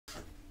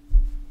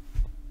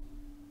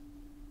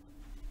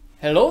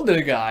Hello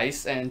there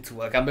guys, and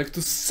welcome back to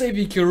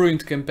Zlewikk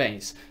Ruined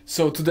Campaigns.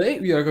 So today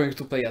we are going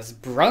to play as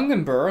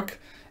Brandenburg,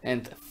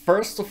 and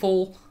first of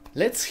all,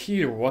 let's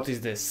hear what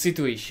is the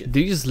situation.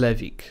 Dear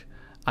Zlewikk,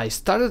 I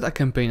started a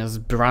campaign as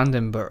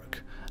Brandenburg.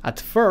 At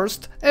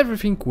first,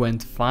 everything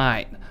went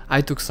fine.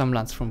 I took some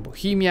lands from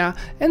Bohemia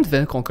and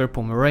then conquered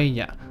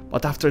Pomerania.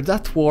 But after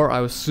that war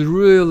I was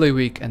really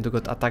weak and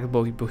got attacked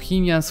by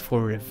Bohemians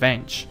for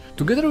revenge.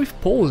 Together with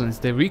Poland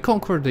they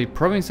reconquered their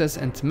provinces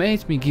and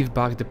made me give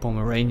back the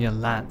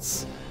Pomeranian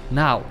lands.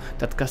 Now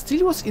that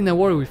Castile was in a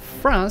war with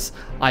France,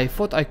 I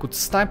thought I could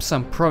snipe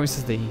some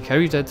provinces they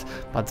inherited,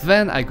 but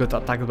then I got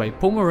attacked by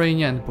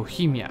Pomerania and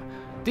Bohemia.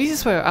 This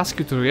is why I ask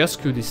you to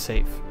rescue this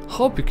save.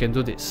 Hope you can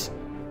do this.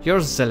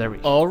 Yours,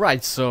 Zlewikk.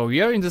 Alright, so we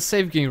are in the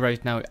save game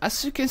right now.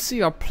 As you can see,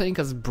 we are playing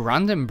as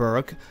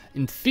Brandenburg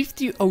in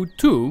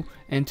 5002,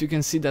 and you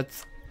can see that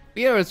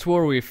we are at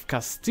war with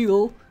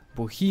Castile,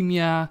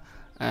 Bohemia,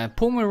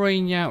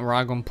 Pomerania,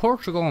 Aragon,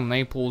 Portugal,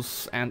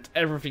 Naples, and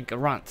everything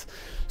around.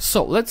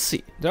 So let's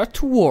see. There are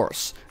two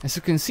wars. As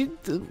you can see,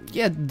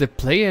 the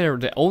player,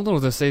 the owner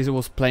of the save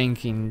was playing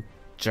in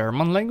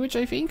German language,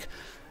 I think.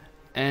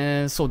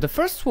 And so the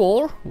first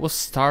war was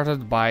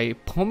started by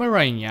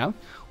Pomerania,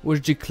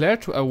 which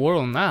declared a war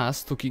on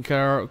us to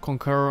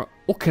conquer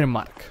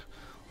Uckermark.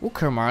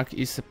 Uckermark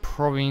is a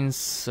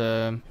province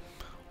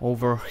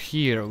over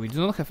here. We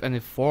do not have any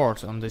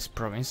fort on this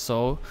province,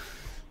 so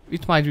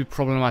it might be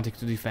problematic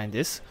to defend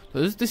this.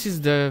 So this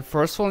is the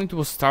first one. It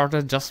was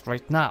started just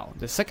right now.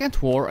 The second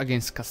war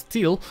against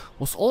Castile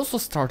was also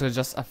started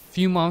just a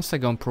few months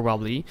ago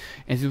probably,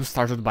 and it was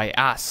started by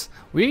us.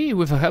 We,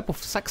 with the help of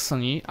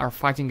Saxony, are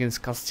fighting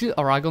against Castile,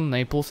 Aragon,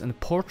 Naples and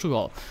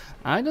Portugal.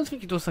 I don't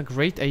think it was a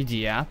great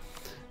idea.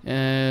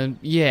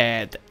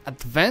 Yeah, the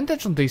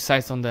advantage on their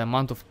side on the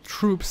amount of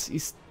troops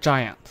is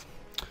giant.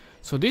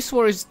 So this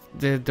war is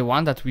the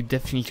one that we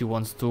definitely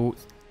want to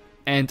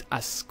end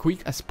as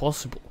quick as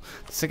possible.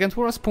 The second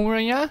war as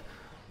Pomerania,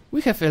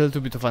 we have a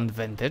little bit of an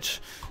advantage.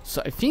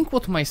 So I think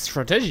what my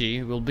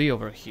strategy will be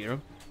over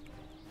here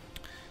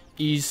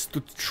is to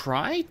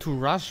try to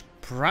rush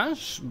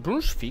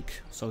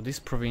Brunswick, so this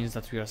province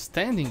that we are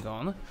standing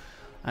on.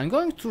 I'm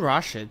going to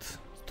rush it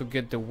to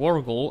get the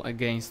war goal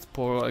against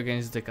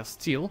the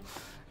Castile,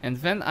 and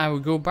then I will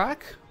go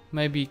back,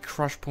 maybe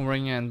crush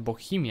Pomerania and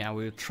Bohemia.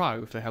 We'll try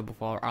with the help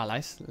of our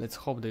allies. Let's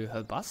hope they will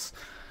help us.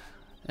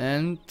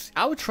 And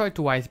I will try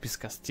to white piece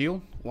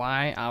Castile.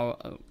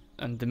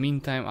 In the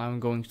meantime, I'm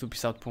going to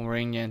piece out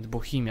Pomerania and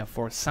Bohemia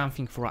for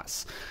something for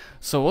us.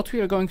 So what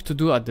we are going to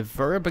do at the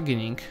very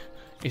beginning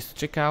is to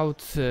check out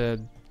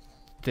the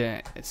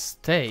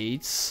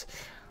estates.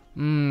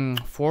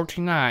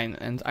 49,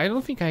 and I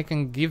don't think I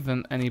can give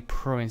them any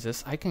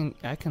provinces. I can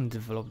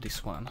develop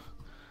this one.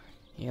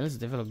 Yeah, let's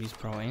develop this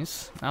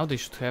province. Now they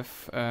should have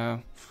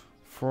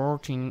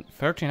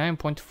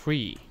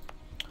 39.3.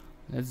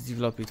 Let's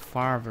develop it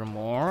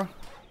furthermore.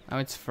 Now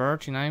it's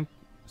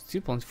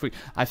 39.3.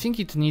 I think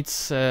it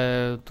needs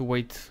to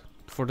wait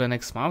for the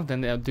next month,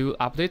 then they'll do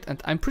update,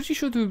 and I'm pretty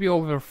sure it will be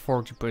over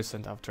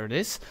 40% after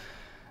this.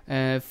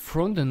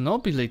 From the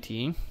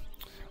nobility,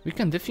 we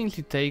can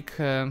definitely take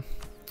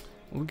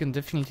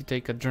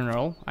a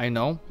general. I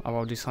know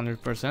about this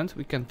 100%.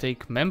 We can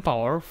take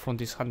manpower from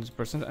this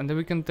 100%, and then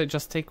we can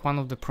just take one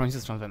of the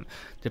provinces from them.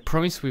 The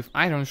province with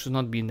iron should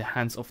not be in the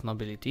hands of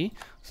nobility.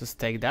 So let's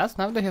take that.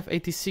 Now they have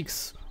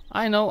 86.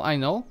 I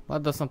know,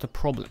 but that's not a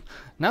problem.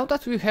 Now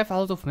that we have a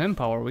lot of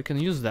manpower, we can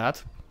use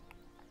that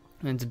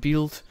and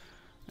build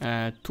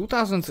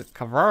 2000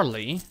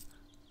 cavalry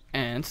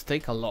and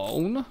take a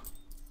loan,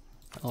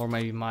 or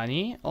maybe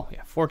money. Oh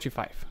yeah,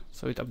 45.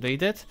 So it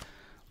updated.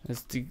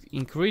 Let's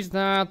increase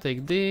that,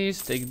 take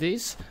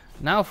this.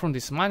 Now from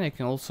this money I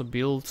can also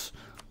build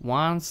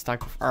one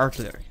stack of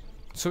artillery.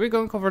 So we're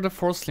going over the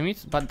force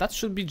limit, but that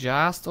should be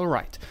just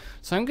alright.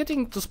 So I'm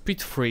getting to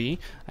speed 3.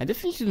 I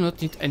definitely do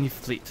not need any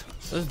fleet.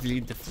 So let's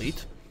delete the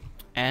fleet.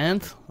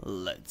 And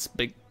let's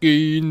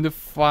begin the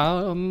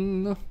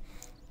fun.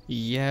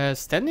 Yeah,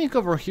 standing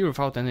over here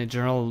without any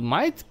general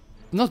might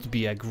not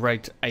be a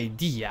great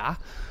idea.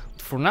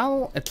 For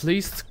now, at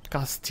least,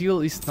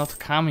 Castile is not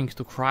coming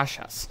to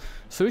crush us.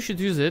 So we should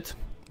use it,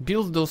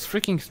 build those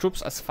freaking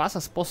troops as fast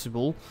as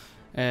possible,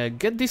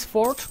 get this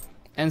fort,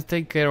 and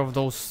take care of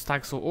those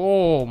stacks of...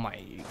 Oh my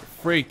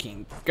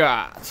freaking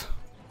god.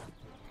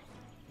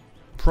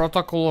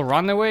 Protocol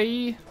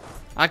runaway,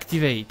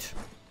 activate.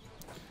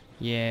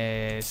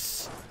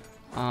 Yes.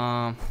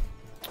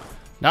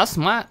 That's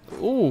my...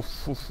 Ooh,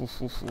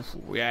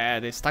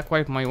 yeah, they stack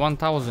wipe my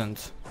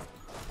 1000.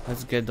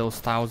 Let's get those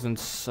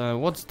thousands.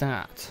 What's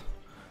that?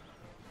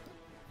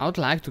 I would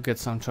like to get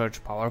some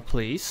church power,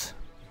 please.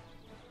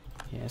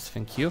 Yes,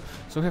 thank you.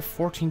 So we have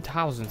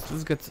 14,000.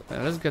 Let's get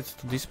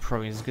to this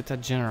province. Get a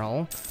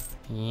general.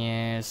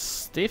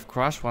 Yes, they've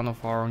crushed one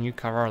of our new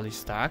cavalry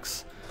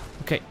stacks.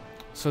 Okay,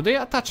 so they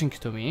are attaching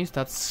to me.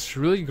 That's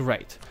really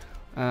great.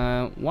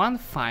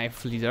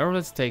 1-5 leader.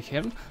 Let's take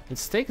him.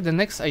 Let's take the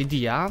next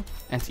idea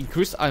and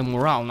increase our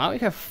morale. Now we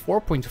have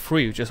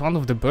 4.3, which is one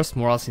of the best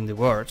morals in the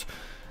world.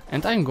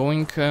 And I'm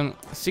going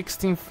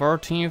 16th,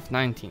 13th,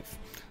 19th.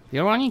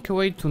 They're running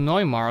away to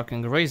Neumark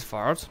and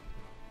Greifswald.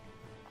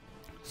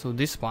 So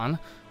this one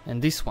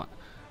and this one.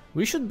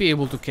 We should be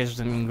able to catch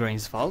them in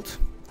Greifswald.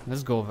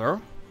 Let's go there.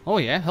 Oh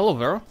yeah, hello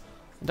there.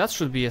 That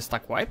should be a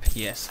stack wipe.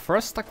 Yes,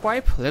 first stack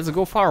wipe. Let's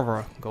go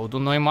farther. Go to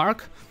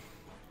Neumark.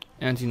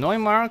 And in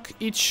Neumark,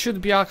 it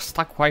should be a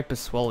stack wipe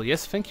as well.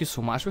 Yes, thank you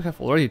so much. We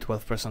have already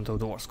 12% of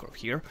the war score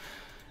here.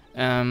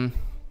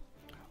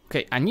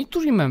 Okay, I need to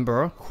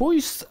remember who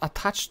is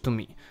attached to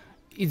me.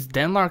 It's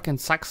Denmark and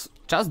Sax,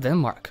 just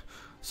Denmark.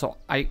 So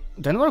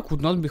Denmark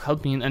would not be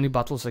helping in any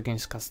battles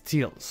against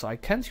Castile, so I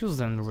can't use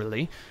them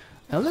really.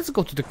 Let's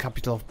go to the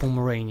capital of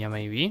Pomerania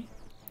maybe.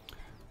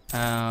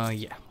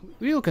 Yeah,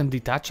 you can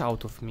detach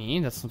out of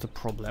me, that's not a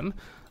problem.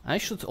 I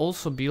should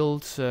also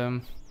build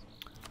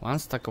one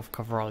stack of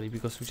cavalry,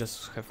 because we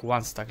just have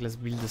one stack. Let's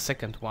build the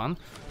second one.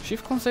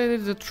 Shift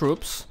consolidate the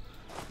troops.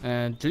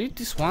 Delete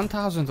this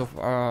 1000 of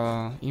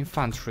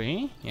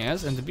infantry,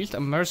 yes, and build a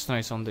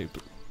mercenaries on the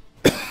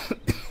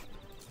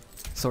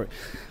sorry,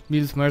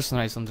 build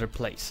mercenaries on their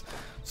place.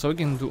 So we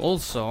can do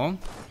also.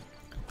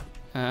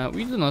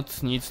 We do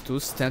not need to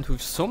stand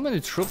with so many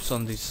troops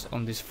on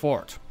this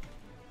fort.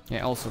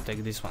 Yeah, also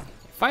take this one.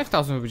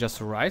 5000 will be just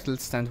right.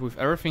 Let's stand with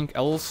everything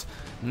else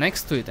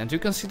next to it, and you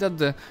can see that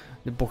the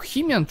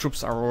Bohemian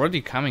troops are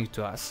already coming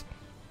to us.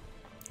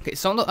 Okay,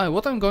 so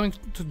what I'm going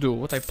to do,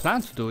 what I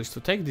plan to do, is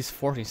to take this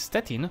fort in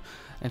Stettin,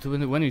 and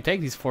when we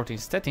take this fort in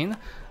Stettin,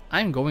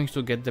 I'm going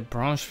to get the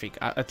Brunswick,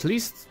 at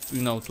least,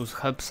 you know, to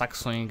help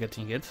Saxony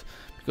getting it,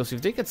 because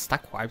if they get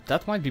stack wiped,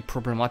 that might be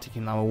problematic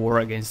in our war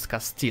against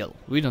Castile.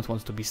 We don't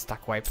want to be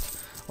stack wiped,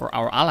 or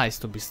our allies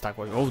to be stack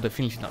wiped. Oh,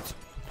 definitely not.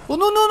 Oh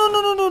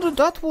no,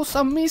 that was a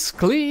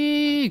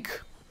misclick!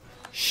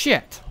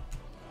 Shit!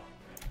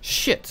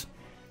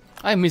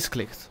 I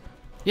misclicked.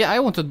 Yeah, I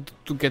wanted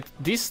to get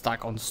this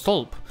stack on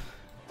Stolp,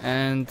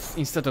 and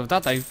instead of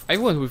that I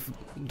went with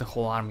the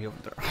whole army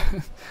over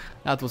there.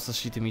 That was a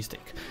shitty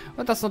mistake.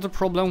 But that's not a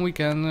problem, we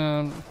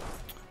can...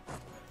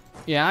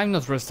 Yeah, I'm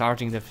not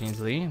restarting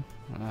definitely.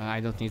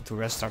 I don't need to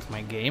restart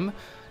my game.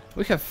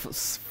 We have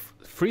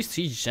 3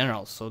 siege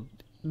generals, so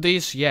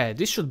this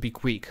should be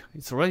quick.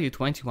 It's already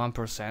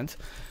 21%.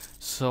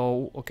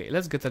 So, okay,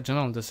 let's get a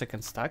general on the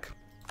second stack.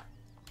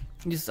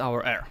 This is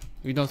our heir.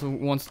 We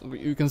don't want...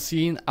 You can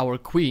see our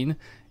queen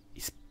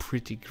is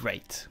pretty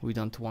great. We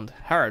don't want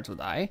her to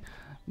die,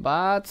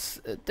 but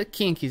the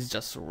king is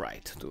just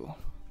right to...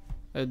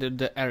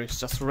 the heir is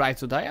just right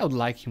to die. I would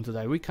like him to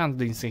die. We can't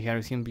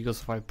disinherit him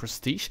because of our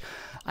prestige.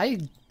 I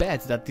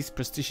bet that this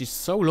prestige is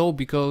so low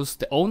because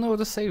the owner of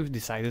the save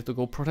decided to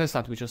go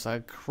Protestant, which was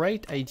a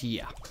great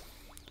idea.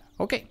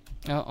 Okay.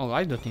 Oh,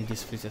 I don't need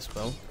this fleet as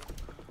well.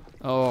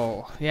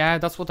 Oh, yeah,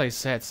 that's what I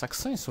said.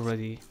 Saxony is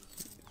already...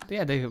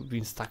 Yeah, they have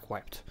been stack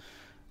wiped.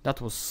 That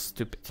was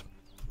stupid.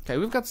 Okay,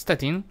 we've got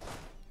Stettin,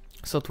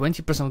 so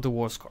 20% of the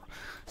war score.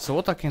 So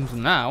what I can do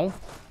now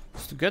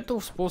is to get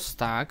those post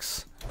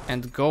stacks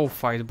and go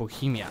fight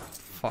Bohemia.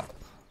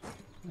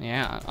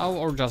 Yeah,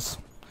 or just...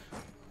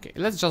 Okay,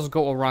 let's just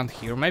go around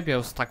here. Maybe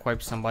I'll stack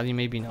wipe somebody,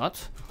 maybe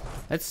not.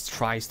 Let's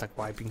try stack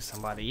wiping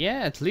somebody.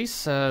 Yeah, at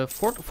least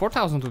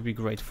 4,000 would be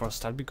great for a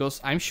start, because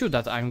I'm sure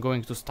that I'm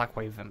going to stack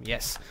wipe them.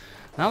 Yes.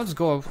 Now let's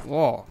go...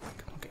 Oh,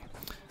 okay.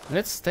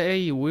 Let's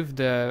stay with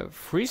the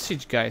 3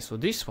 siege guys, so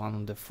this one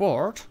on the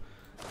fort,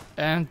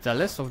 and the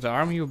rest of the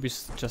army will be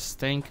just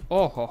staying...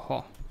 Oh, ho,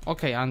 ho.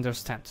 Okay, I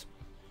understand.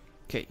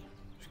 Okay,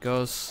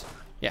 because...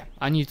 Yeah,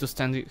 I need to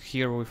stand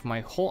here with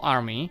my whole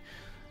army,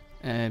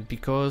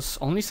 because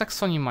only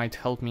Saxony might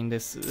help me in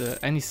this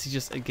any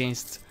sieges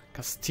against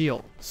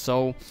Castile.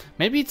 So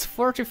maybe it's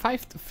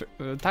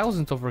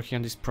 45,000 over here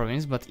in this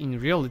province, but in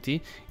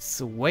reality it's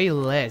way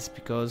less,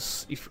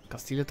 because if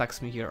Castile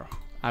attacks me here,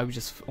 I'll be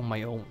just on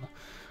my own.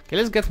 Okay,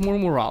 let's get more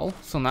morale.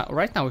 So now,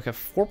 right now we have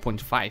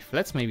 4.5.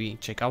 Let's maybe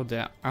check out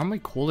the army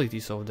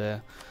qualities of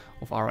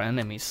our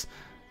enemies.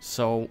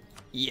 So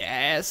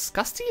yes,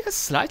 Castile has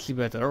slightly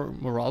better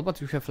morale, but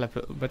we have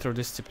better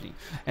discipline.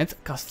 And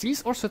Castile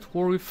is also at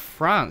war with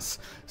France,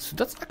 so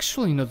that's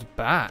actually not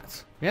bad.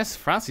 Yes,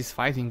 France is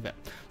fighting them.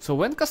 So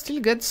when Castile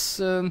gets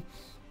the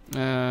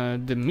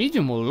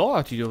medium or low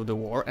attitude of the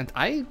war, and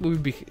I will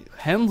be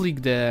handling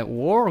the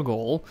war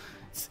goal,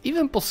 it's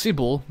even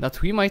possible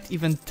that we might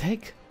even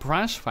take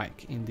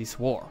Brunswick in this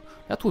war.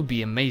 That would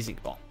be amazing.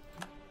 Oh.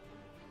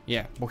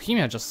 Yeah,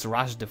 Bohemia just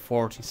rushed the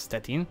fort in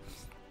Stettin.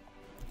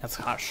 That's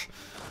harsh.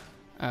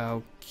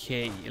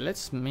 Okay,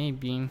 let's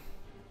maybe...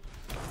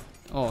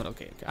 Oh,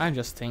 okay, I'm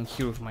just staying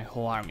here with my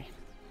whole army.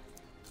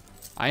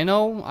 I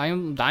know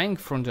I'm dying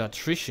from the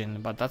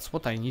attrition, but that's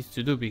what I need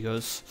to do,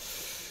 because...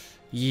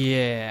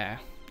 Yeah...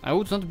 I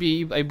would not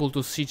be able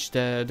to siege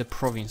the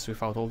province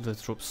without all the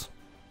troops.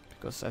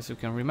 Because as you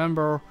can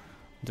remember,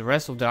 the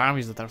rest of the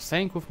armies that are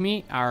staying with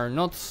me are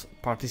not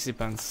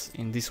participants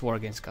in this war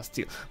against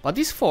Castile. But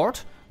this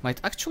fort might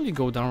actually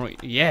go down,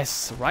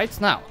 yes,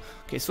 right now.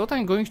 Okay, so what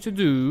I'm going to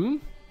do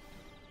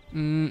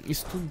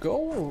is to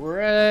go,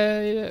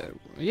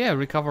 yeah,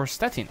 recover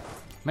Stettin.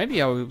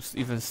 Maybe I will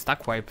even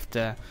stack wipe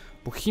the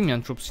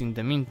Bohemian troops in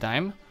the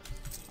meantime.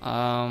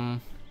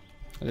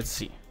 Let's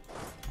see.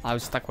 I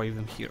was stuck with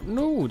them here.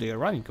 No, they are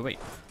running away.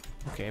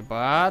 Okay,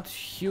 but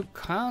you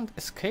can't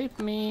escape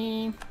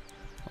me.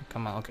 Oh,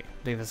 come on, okay,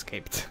 they've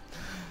escaped.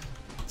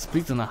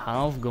 Split in a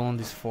half, go on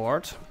this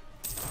fort.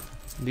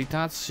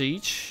 Detach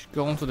siege,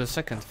 go on to the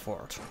second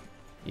fort.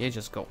 Yeah,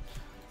 just go.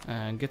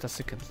 Get a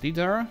second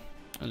leader.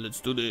 And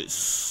let's do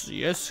this.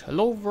 Yes,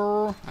 hello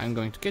over. I'm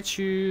going to get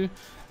you.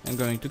 I'm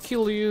going to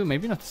kill you.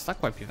 Maybe not a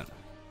stack wipe even.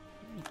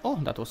 Oh,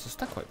 that was a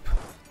stack wipe.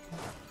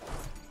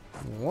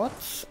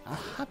 What a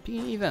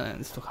happy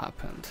event to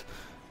happen.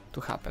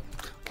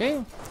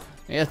 Okay,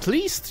 at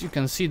least you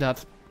can see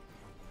that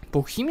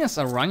Bohemians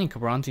are running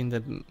around in the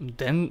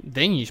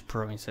Danish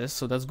provinces,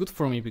 so that's good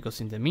for me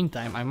because in the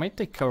meantime I might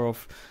take care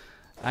of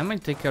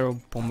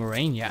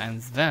Pomerania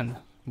and then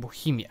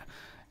Bohemia.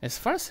 As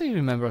far as I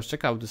remember,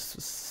 check out this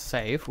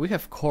save. We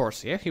have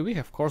cores. Yeah, here we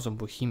have cores on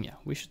Bohemia.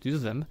 We should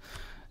use them.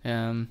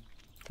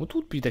 What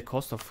would be the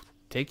cost of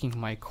taking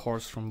my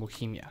cores from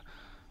Bohemia?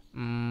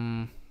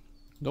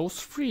 Those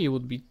three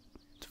would be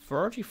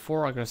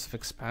 34 aggressive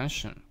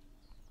expansion.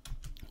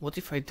 What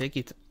if I take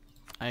it?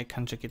 I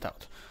can check it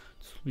out.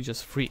 It will be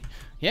just free.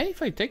 Yeah,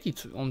 if I take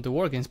it on the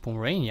war against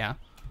Pomerania,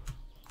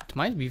 it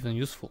might be even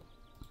useful.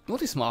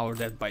 What is our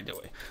debt, by the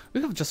way?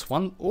 We have just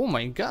one. Oh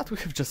my god, we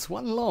have just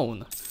one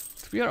loan.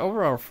 We are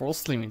over our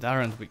force limit,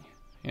 aren't we?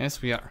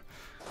 Yes, we are.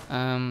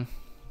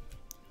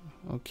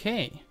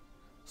 Okay.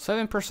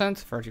 7%,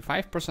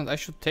 35%. I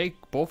should take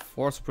both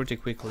forts pretty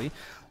quickly.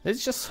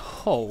 Let's just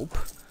hope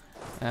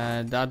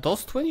that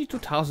those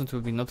 22,000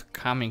 will be not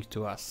coming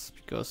to us,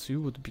 because we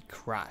would be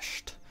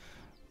crushed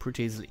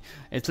pretty easily.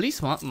 At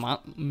least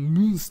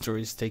Münster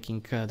is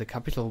taking the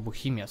capital of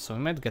Bohemia, so we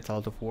might get a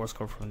lot of war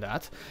score from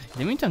that. In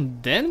the meantime,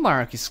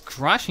 Denmark is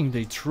crushing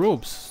their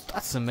troops.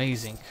 That's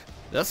amazing.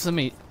 That's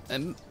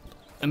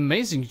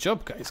amazing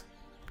job, guys.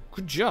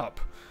 Good job.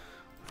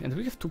 And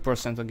we have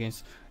 2%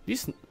 against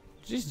this.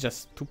 This is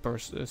just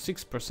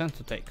 6%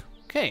 to take.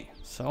 Okay,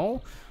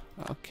 so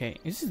okay,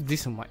 is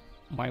this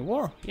my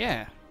war?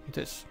 Yeah, it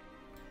is.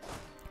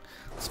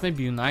 Let's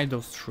maybe unite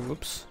those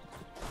troops.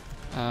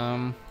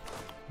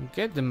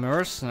 Get the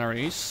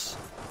mercenaries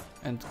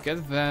and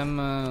get them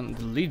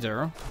the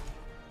leader,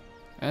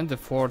 and the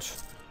fort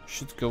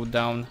should go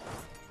down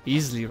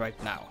easily right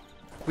now.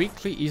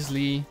 Quickly,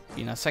 easily,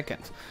 in a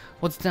second.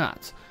 What's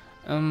that?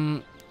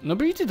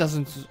 Nobility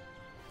doesn't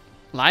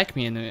like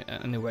me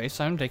anyway,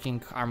 so I'm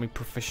taking army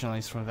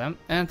professionals from them.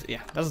 And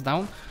yeah, that's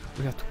down.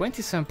 We have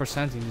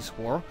 27% in this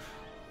war.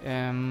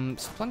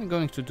 So what I'm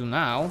going to do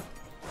now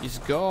is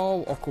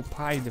go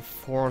occupy the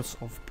forts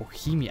of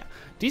Bohemia.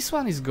 This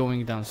one is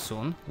going down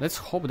soon. Let's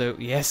hope that,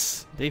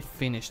 yes, they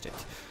finished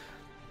it.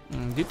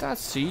 Detach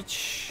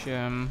siege.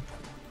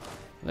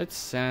 Let's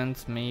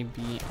send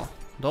maybe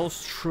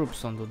those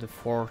troops onto the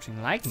fort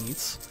in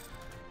Liegnitz,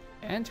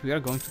 and we are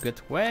going to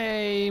get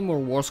way more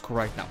war score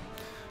right now.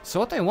 So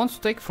what I want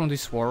to take from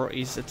this war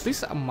is at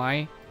least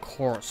my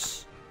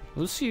cores.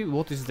 We'll see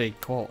what is the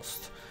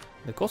cost.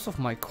 The cost of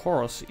my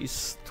cores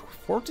is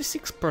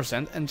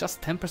 46% and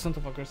just 10%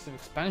 of aggressive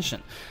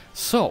expansion.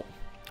 So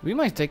we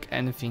might take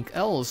anything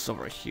else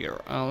over here.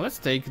 Let's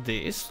take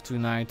this to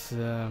unite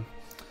the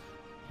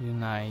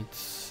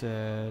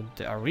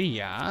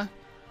area.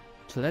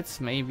 So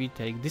let's maybe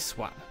take this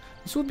one.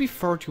 This would be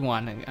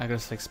 31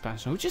 aggressive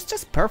expansion, which is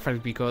just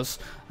perfect because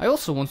I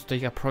also want to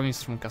take a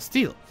province from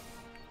Castile.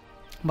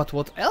 But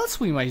what else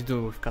we might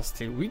do with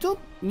Castile? We do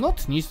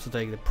not need to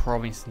take the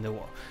province in the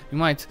war. We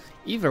might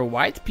either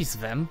white piece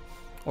them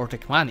or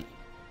take money.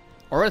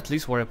 Or at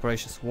least war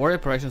reparations. War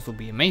reparations would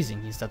be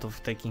amazing instead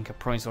of taking a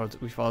province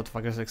without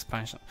aggressive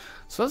expansion.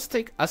 So let's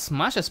take as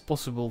much as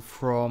possible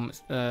from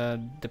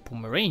the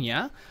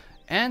Pomerania,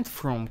 and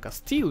from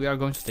Castile we are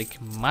going to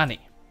take money.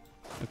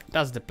 Okay,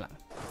 that's the plan.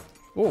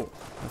 Oh,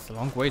 that's a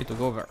long way to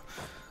go there.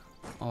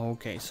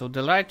 Okay, so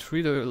the light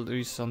reader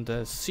is on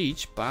the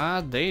siege,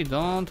 but they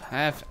don't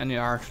have any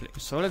artillery.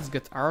 So let's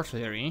get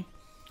artillery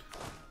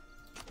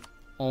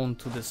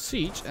onto the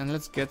siege, and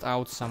let's get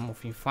out some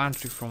of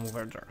infantry from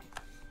over there.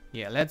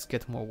 Yeah, let's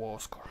get more war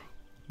score.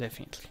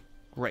 Definitely.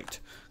 Great.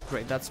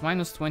 Great, that's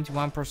minus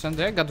 21%.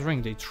 They're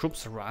gathering their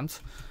troops around,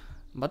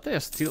 but they're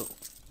still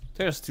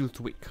too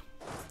weak.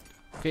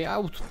 Okay, I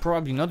would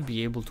probably not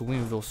be able to win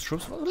with those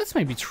troops, but let's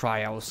maybe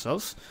try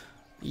ourselves.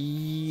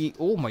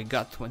 Oh my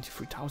god,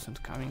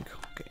 23,000 coming.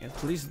 Okay,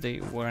 at least they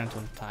weren't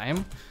on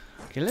time.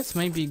 Okay, let's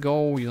maybe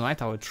go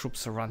unite our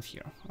troops around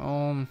here.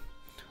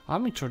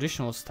 Army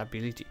traditional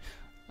stability.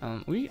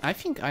 I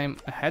think I'm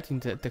ahead in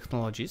the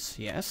technologies,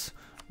 yes.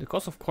 The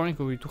cost of coring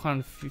will be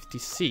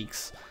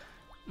 256.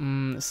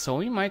 So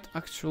we might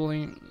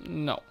actually...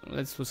 No,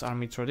 let's lose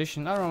army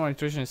tradition. Our army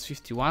tradition is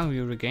 51, we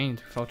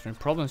regained without any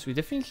problems. We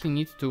definitely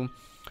need to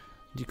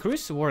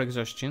decrease war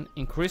exhaustion,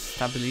 increase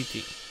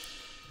stability,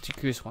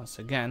 decrease once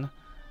again,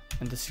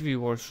 and the civil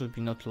war should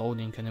be not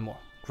loading anymore.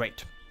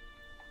 Great.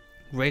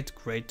 Great,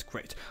 great,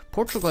 great.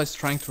 Portugal is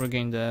trying to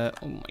regain the...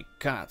 Oh my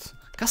god.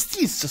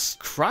 Castile is just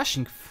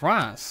crushing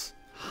France.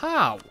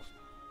 How?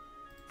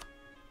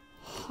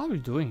 How are you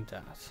doing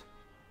that?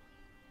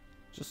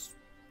 Just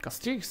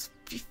Castile is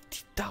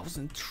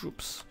 50,000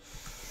 troops.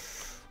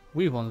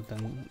 We want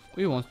them.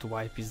 We want to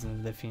wipe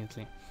them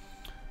definitely.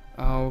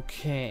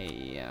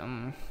 Okay,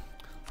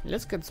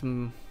 let's get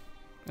an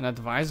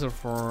advisor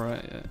for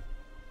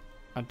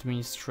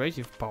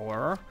administrative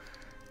power.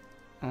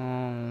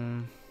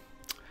 And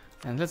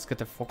let's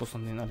get a focus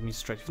on the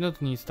administrative. We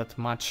don't need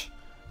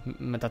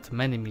that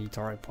many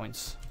military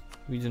points.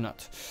 We do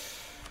not.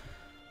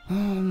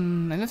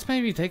 And let's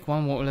maybe take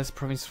one more less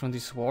province from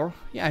this war.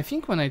 Yeah, I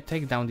think when I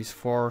take down this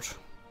fort,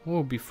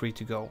 we'll be free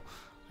to go.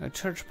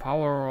 Church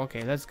power.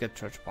 Okay, let's get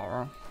church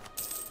power.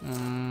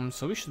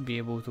 So we should be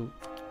able to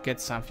get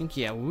something.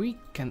 Yeah, we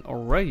can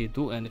already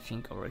do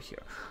anything over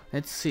here.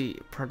 Let's see.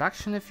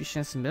 Production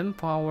efficiency,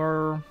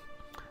 manpower,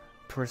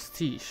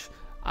 prestige.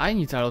 I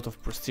need a lot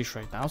of prestige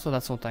right now, so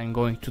that's what I'm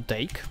going to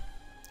take.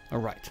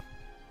 Alright.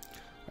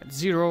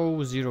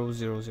 0, 0,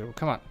 0, 0.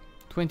 Come on.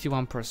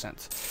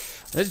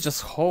 21%. Let's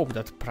just hope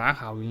that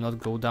Praha will not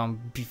go down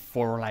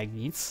before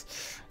Leibniz.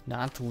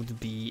 That would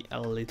be a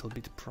little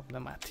bit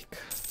problematic.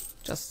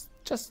 Just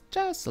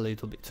a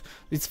little bit.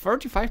 It's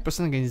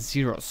 35% against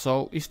 0,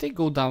 so if they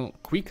go down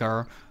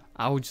quicker,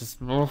 I would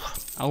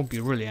be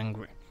really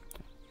angry.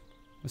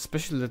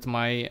 Especially that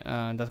my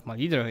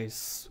leader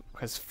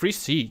has free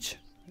siege.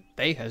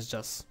 They has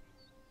just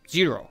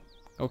 0.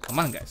 Oh come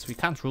on guys, we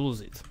can't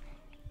lose it.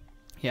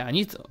 Yeah, I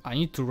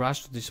need to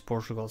rush to this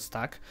Portugal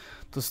stack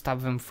to stop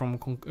them from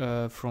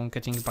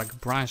getting back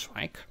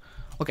Braunschweig.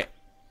 Okay.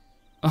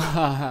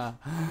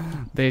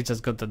 They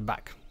just got that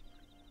back.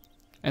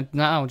 And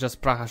now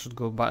just Praha should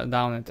go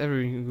down and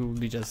everything will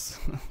be just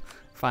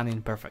fun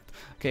and perfect.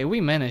 Okay, we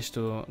managed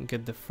to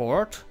get the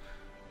fort.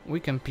 We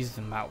can piece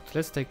them out.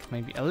 Let's take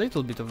maybe a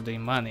little bit of their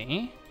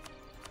money.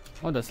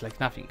 Oh, that's like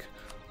nothing.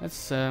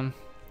 Let's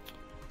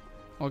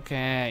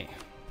okay.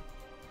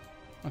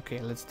 Okay,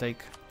 let's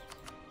take.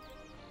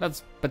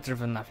 That's better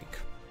than nothing.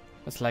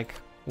 That's like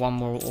one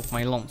more of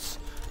my loans.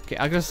 Okay,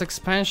 aggressive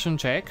expansion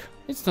check.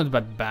 It's not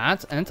that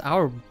bad, and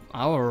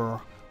our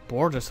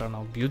borders are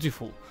now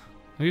beautiful.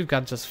 We've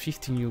got just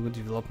 50 new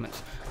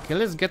developments. Okay,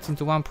 let's get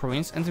into one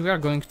province, and we are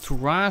going to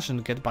rush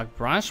and get back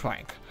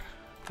Braunschweig.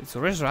 Let's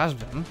rush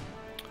them.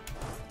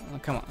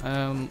 Come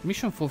on,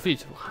 mission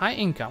fulfilled. High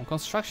income,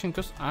 construction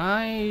cost.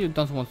 I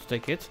don't want to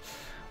take it.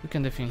 We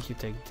can definitely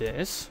take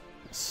this.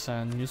 It's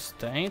a new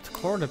state.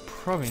 Core the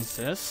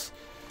provinces.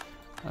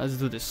 Let's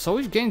do this. So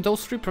we've gained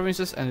those 3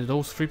 provinces and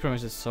those 3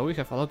 provinces. So we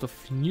have a lot of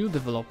new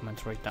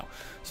development right now.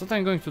 So what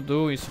I'm going to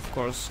do is, of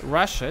course,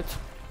 rush it.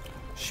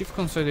 Shift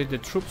consolidate the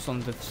troops on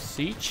the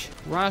siege.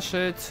 Rush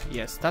it.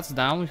 Yes, that's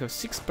down. We have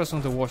 6%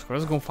 of the war score.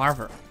 Let's go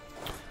farther.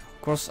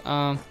 Of course,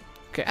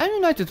 okay, I'm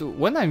united.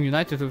 When I'm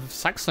united with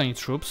Saxony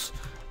troops,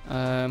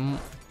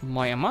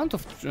 my amount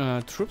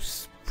of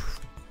troops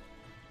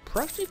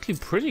practically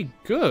pretty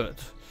good.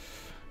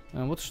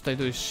 What should I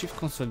do is shift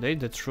consolidate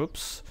the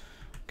troops.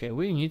 Okay,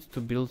 we need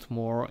to build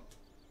more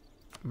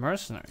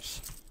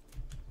mercenaries.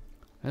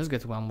 Let's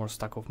get one more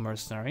stack of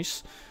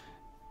mercenaries.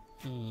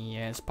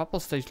 Yes, Papal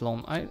State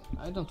loan. I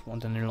don't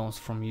want any loans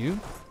from you.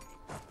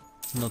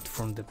 Not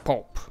from the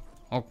Pope.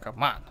 Oh,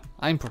 come on.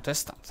 I'm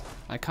Protestant.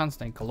 I can't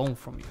take a loan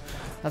from you.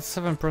 That's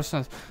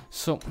 7%.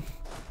 So,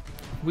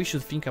 we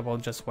should think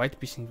about just white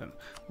piecing them.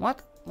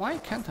 What? Why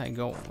can't I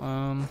go?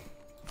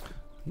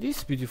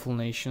 This beautiful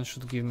nation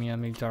should give me a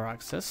military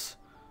access.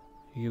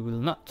 You will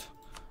not.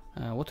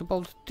 What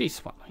about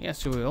this one?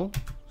 Yes, you will.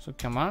 So,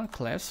 come on,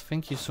 Klefs.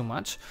 Thank you so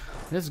much.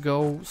 Let's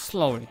go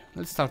slowly.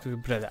 Let's start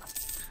with Breda.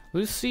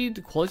 We'll see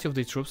the quality of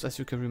the troops. As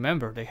you can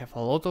remember, they have a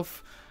lot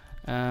of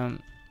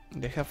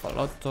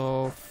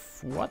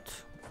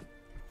what?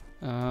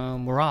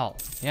 Morale.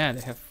 Yeah,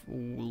 they have.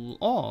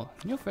 Oh,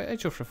 new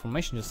age of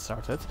reformation just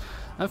started.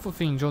 I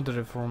fully enjoyed the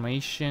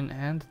reformation,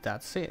 and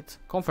that's it.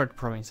 Comfort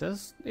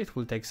provinces. It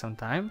will take some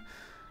time.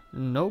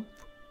 Nope.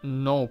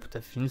 Nope.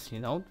 Definitely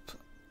nope.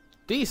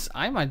 This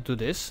I might do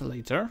this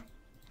later.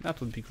 That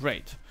would be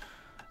great.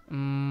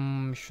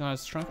 Missionary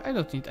strength. I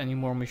don't need any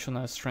more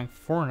missionary strength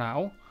for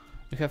now.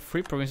 We have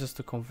 3 provinces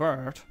to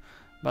convert,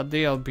 but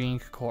they are being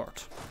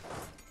court,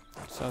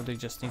 so they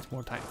just need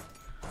more time.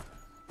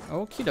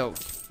 Okie doke.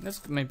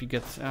 Let's maybe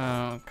get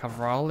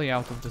cavalry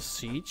out of the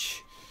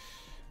siege.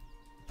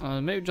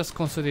 Maybe just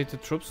consolidate the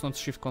troops, not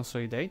shift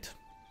consolidate.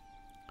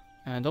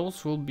 And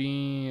those will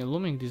be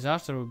looming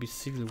disaster. Will be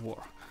civil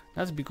war.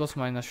 That's because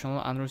my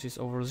national unrest is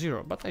over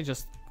 0. But I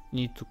just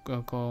need to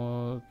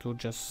core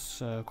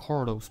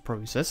those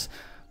provinces,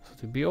 so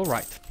to be all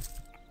right.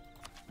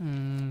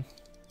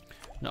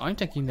 No, I'm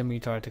taking the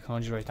military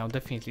technology right now,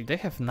 definitely. They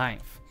have 9th,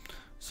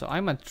 so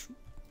I might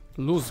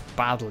lose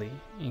badly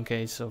in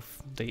case of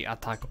the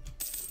attack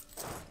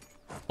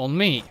on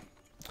me.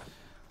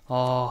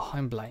 Oh,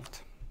 I'm blind.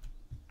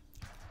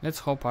 Let's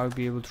hope I'll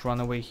be able to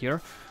run away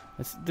here.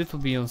 That will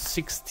be on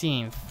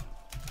 16th.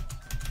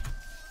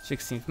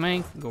 16th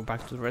May, go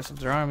back to the rest of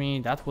the army.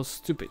 That was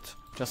stupid.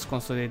 Just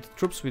consolidate the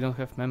troops. We don't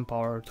have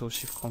manpower to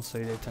shift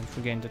consolidate and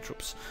regain the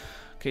troops.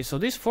 Okay, so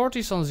this fort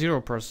is on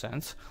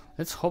 0%.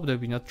 Let's hope they'll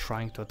be not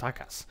trying to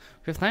attack us.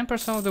 We have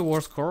 9% of the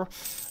war score.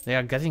 They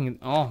are getting...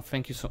 Oh,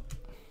 thank you so...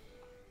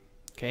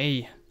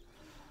 Okay,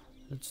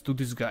 let's do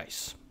this,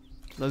 guys.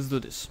 Let's do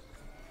this.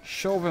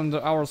 Show them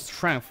our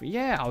strength.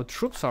 Yeah, our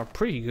troops are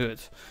pretty good.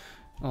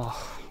 Oh.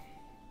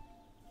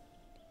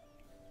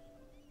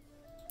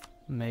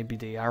 Maybe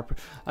they are.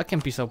 I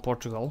can peace out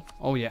Portugal.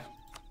 Oh yeah,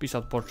 peace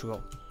out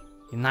Portugal.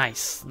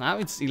 Nice. Now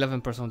it's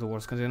 11% of the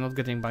wars because they're not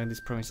getting back this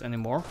province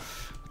anymore.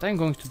 But I'm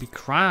going to be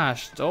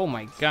crushed. Oh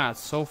my god,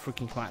 so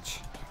freaking much.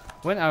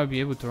 When I will be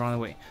able to run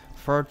away?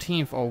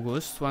 13th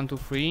August, 1, 2,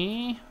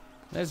 3.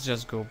 Let's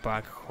just go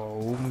back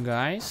home,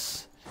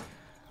 guys.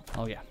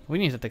 Oh yeah, we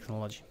need the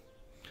technology.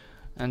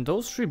 And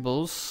those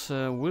rebels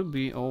will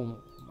be, oh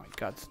my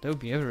god, they'll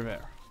be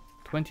everywhere.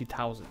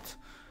 20,000.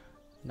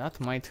 That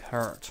might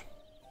hurt.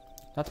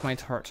 That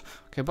might hurt.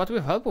 Okay, but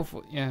with help of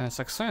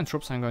Saxonian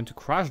troops, I'm going to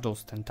crush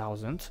those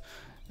 10,000.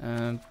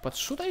 But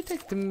should I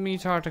take the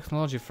military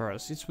technology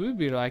first? It will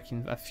be like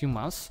in a few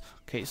months.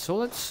 Okay, so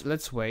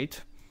let's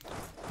wait.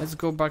 Let's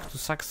go back to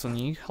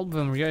Saxony, help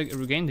them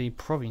regain the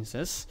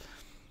provinces.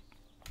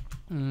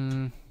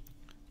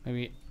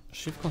 Maybe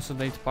shift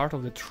consolidate part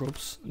of the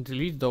troops,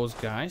 delete those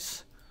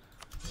guys,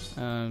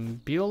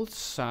 build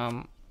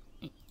some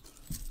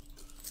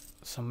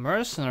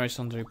mercenaries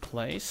on their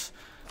place,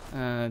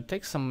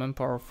 take some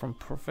manpower from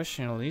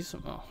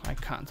professionalism. Oh, I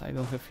can't, I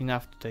don't have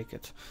enough to take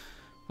it.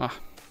 Ah,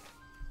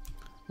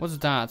 what's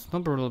that? No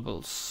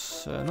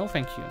rebels. No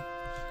thank you.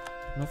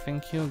 No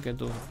thank you, get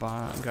those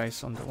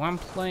guys on the one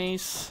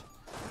place.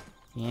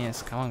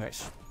 Yes, come on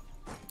guys.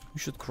 We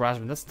should crush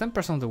them. That's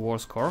 10% of the war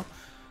score.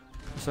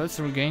 So let's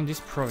regain this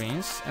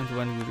province, and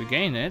when we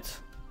regain it...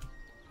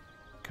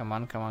 Come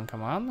on, come on,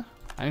 come on.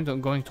 I'm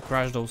going to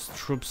crush those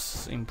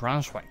troops in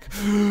Braunschweig.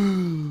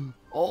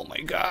 Oh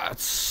my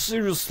god,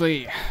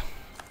 seriously.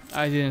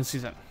 I didn't see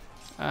them.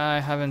 I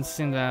haven't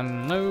seen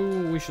them.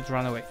 No, we should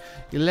run away.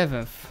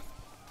 11th.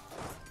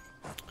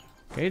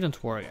 Okay,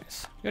 don't worry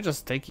guys. You're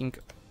just taking...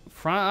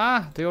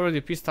 they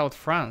already pissed out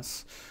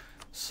France.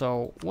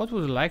 So, what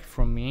would you like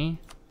from me?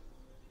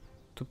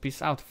 To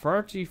piece out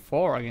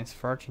 34 against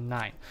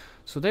 39.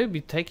 So they'll be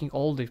taking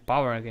all the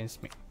power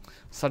against me.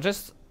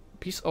 Suggest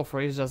peace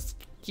offer is just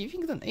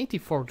giving them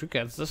 84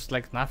 ducats, just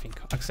like nothing.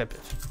 Accept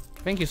it.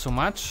 Thank you so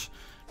much.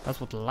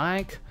 That's what I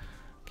like.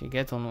 Okay,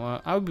 get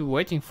on. I'll be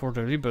waiting for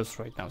the rebels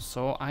right now,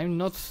 so I'm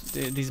not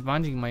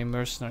disbanding my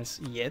mercenaries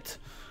yet.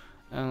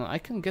 I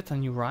can get a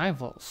new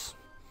rivals.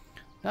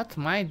 That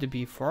might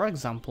be, for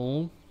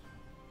example,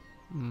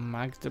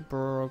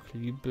 Magdeburg,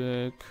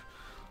 Lübeck,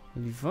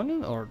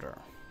 Livonian Order.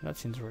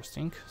 That's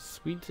interesting.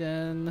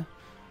 Sweden.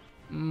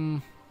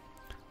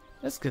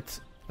 Let's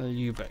get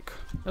Lübeck.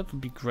 That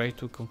would be great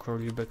to conquer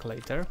Lübeck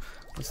later.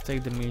 Let's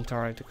take the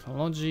military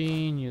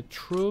technology, new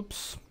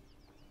troops.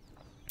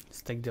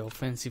 Let's take the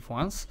offensive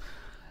ones.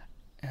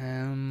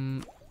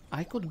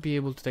 I could be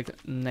able to take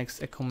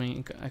next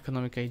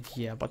economic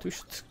idea, but we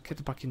should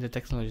get back in the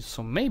technology.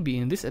 So maybe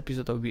in this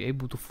episode I'll be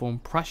able to form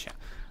Prussia.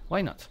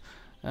 Why not?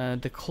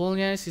 The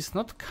colonies is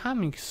not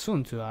coming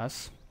soon to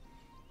us.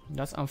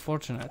 That's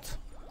unfortunate.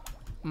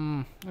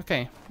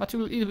 Okay, but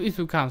it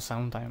will come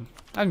sometime.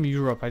 I'm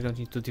Europe, I don't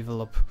need to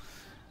develop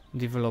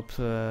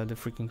the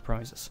freaking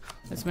provinces.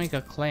 Let's make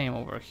a claim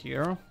over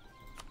here.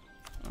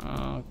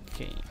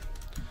 Okay.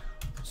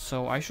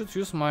 So I should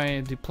use my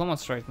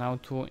diplomats right now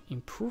to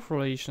improve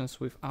relations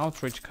with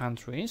outrage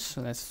countries.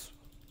 Let's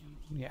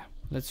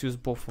use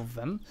both of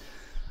them.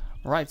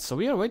 Right, so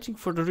we are waiting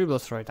for the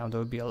rebels right now. There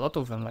will be a lot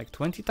of them, like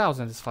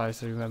 20,000 as far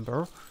as I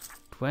remember.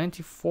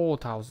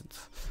 24,000.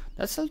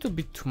 That's a little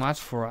bit too much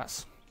for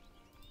us.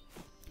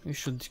 We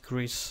should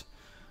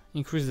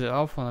increase the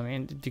autonomy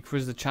and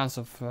decrease the chance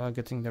of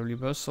getting the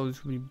rebels. So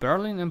it will be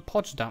Berlin and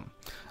Potsdam.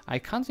 I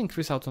can't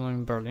increase autonomy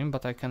in Berlin,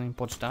 but I can in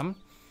Potsdam.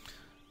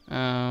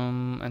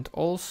 And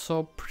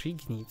also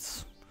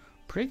Prignitz.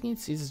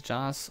 Prignitz is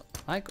just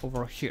like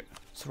over here.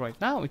 So right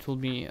now it will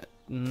be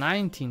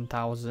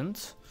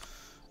 19,000.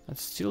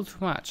 That's still too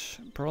much.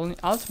 Probably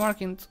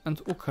Altmark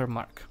and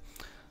Uckermark.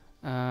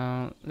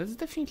 Let's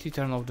definitely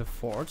turn off the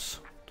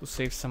forts to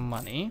save some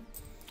money.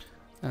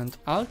 And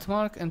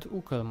Altmark and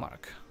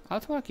Uckermark.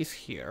 Altmark is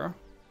here.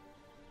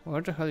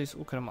 Where the hell is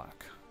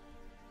Uckermark?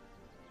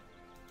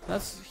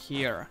 That's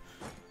here.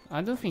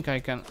 I don't think I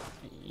can...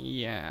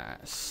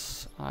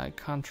 Yes, I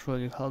can't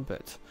really help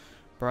it.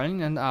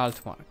 Berlin and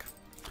Altmark.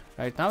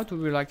 Right now it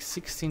will be like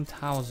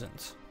 16,000.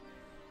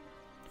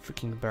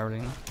 Freaking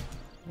Berlin.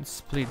 Let's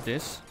split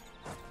this.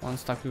 One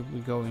stack will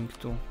be going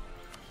to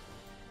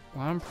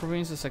one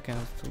province, a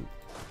second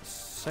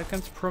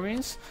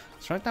province.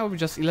 So right now we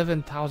just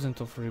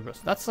 11,000 of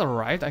rebels. That's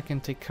alright, I can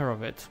take care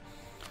of it.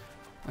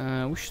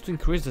 We should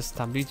increase the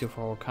stability of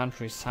our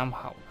country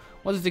somehow.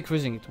 What is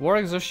decreasing it? War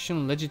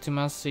exhaustion,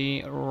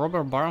 legitimacy,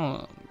 robber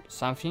baron,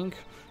 something,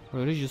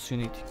 religious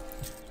unity.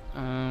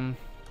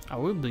 I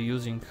will be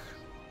using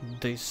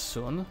this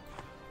soon.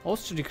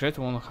 Austria declared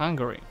on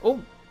Hungary.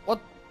 Oh,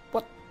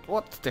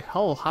 what the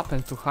hell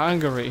happened to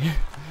Hungary?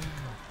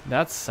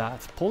 That's sad.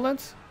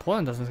 Poland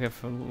doesn't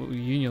have a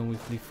union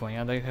with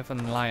Lithuania, they have an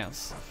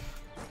alliance.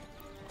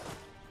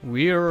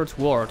 Weird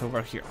word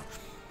over here.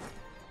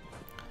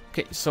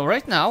 Okay, so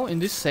right now in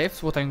this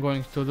save, what I'm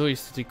going to do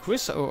is to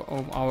decrease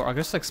our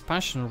aggressive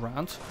expansion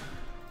round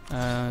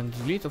and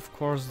delete, of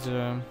course,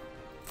 the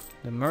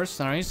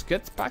mercenaries,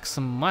 get back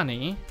some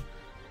money.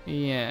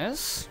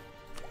 Yes.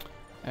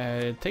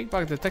 Take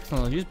back the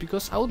technologies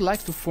because I would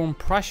like to form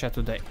Prussia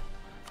today.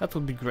 That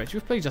would be great.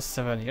 We've played just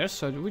 7 years,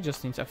 so we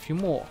just need a few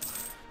more.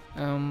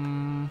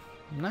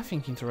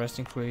 Nothing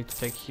interesting really to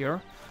take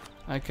here.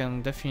 I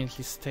can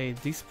definitely stay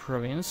this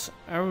province.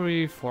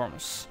 Early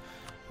reforms.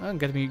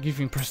 Give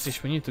me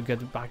prestige. We need to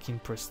get back in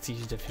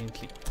prestige,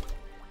 definitely.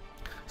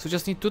 So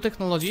just need 2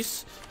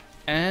 technologies.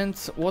 And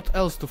what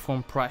else to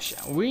form Prussia?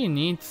 We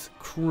need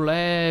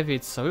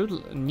Królewicz, so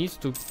we need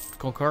to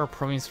conquer a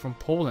province from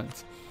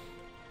Poland.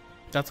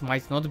 That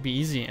might not be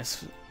easy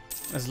as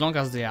long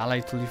as they ally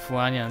to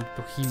Lithuania and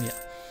Bohemia.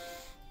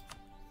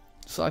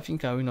 So I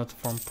think I will not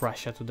form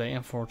Prussia today,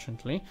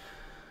 unfortunately.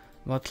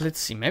 But let's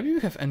see, maybe we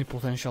have any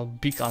potential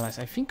big allies.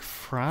 I think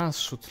France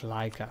should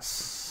like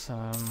us.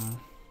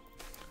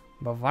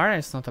 Bavaria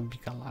is not a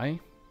big ally.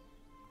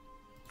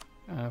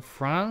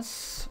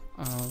 France,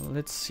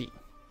 let's see.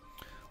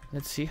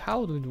 Let's see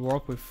how do we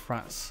work with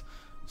France.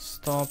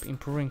 Stop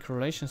improving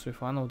relations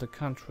with one of the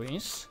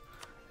countries.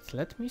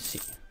 Let me see.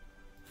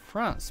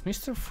 France,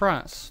 Mr.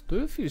 France, do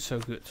you feel so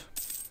good?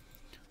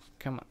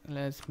 Come on,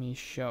 let me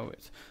show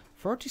it.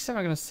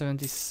 47 against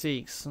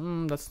 76.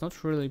 That's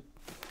not really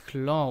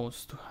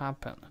close to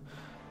happen.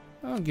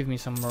 Give me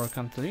some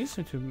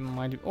mercantilism. It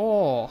might be.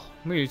 Oh,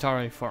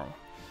 military reform.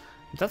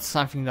 That's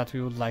something that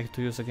we would like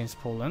to use against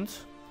Poland.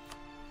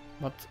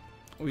 But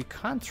we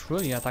can't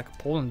really attack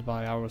Poland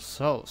by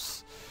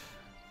ourselves.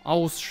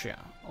 Austria.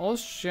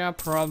 Austria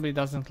probably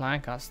doesn't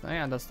like us.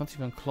 Yeah, that's not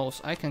even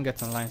close. I can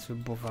get an alliance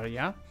with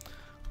Bavaria.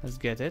 Let's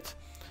get it.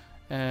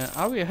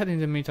 Are we ahead in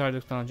the military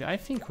technology? I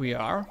think we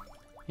are.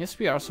 Yes,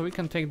 we are. So we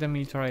can take the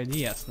military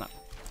ideas now.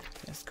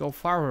 Let's go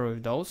forward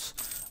with those.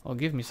 Oh,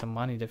 give me some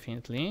money,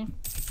 definitely.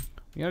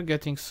 We are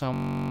getting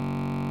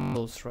some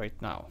those right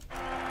now.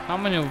 How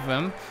many of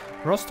them?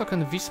 Rostock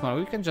and Wismar.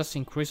 We can just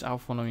increase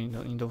autonomy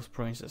in those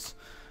provinces.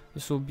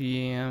 This will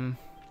be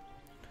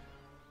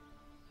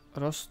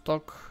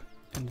Rostock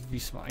and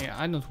Wismar. Yeah,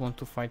 I don't want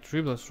to fight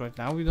rebels right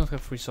now. We don't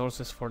have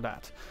resources for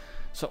that.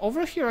 So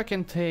over here I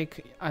can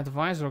take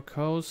advisor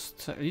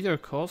cost, leader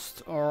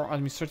cost, or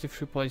administrative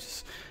 3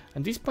 places.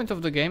 At this point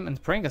of the game,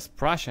 and praying as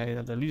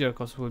Prussia, the leader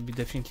cost will be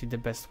definitely the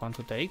best one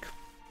to take.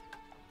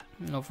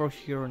 Over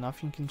here,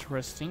 nothing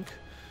interesting.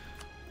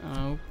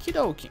 Okie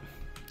dokie.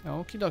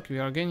 Okie dokie, we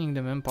are gaining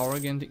the manpower,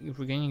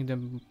 regaining the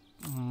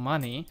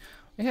money.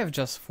 We have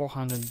just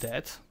 400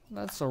 debt.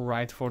 That's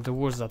alright for the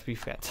wars that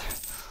we've had.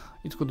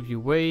 It could be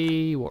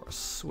way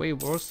worse,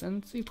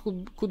 and it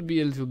could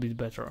be a little bit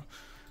better.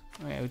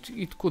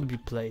 It could be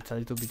played a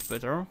little bit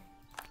better.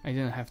 I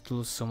didn't have to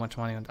lose so much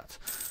money on that.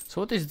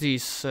 So what is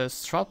this?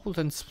 Stratpult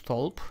and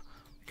Stolp.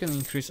 We can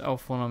increase our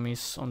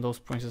autonomies on those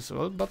points as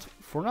well, but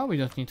for now we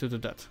don't need to do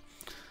that.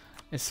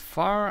 As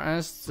far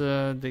as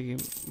the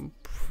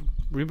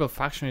rebel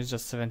faction is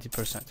just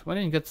 70%. When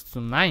it gets to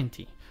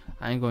 90,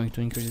 I'm going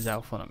to increase the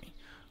autonomy.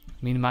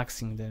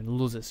 Min-maxing the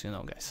losses, you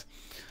know, guys.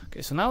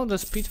 Okay, so now the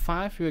speed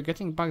 5, we are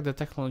getting back the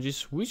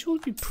technologies, which will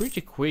be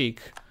pretty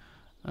quick.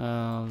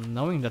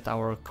 Knowing that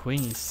our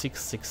queen is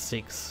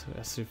 666,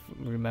 as you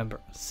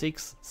remember,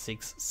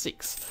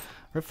 666.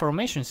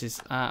 Reformation is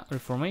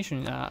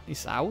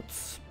out,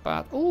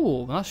 but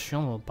oh,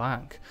 National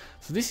Bank.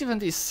 So this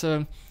event is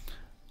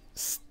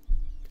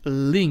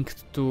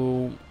linked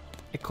to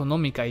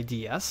economic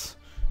ideas.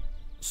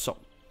 So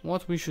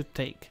what we should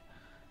take?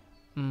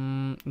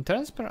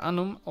 Interest per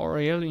annum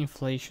or yearly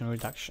inflation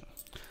reduction.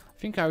 I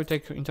think I will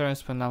take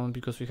interest per annum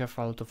because we have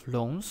a lot of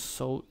loans.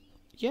 So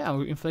yeah,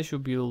 our inflation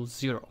will be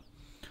 0.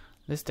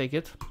 Let's take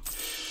it.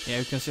 Yeah,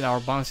 you can see our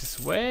balance is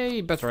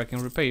way better. I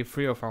can repay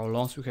 3 of our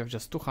loans. We have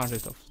just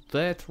 200 of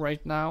debt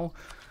right now.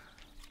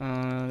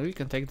 We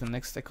can take the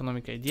next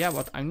economic idea,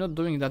 but I'm not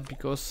doing that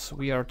because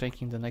we are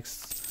taking the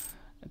next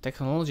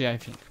technology, I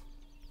think.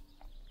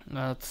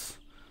 But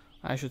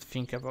I should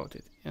think about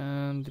it.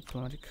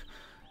 Diplomatic.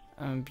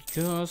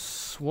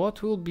 Because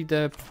what will be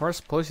the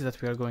first policy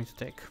that we are going to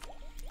take?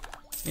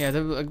 Yeah,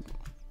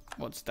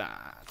 what's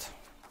that?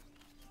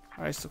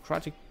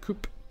 Aristocratic coup.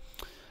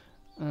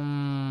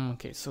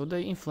 Okay, so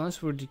the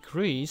influence will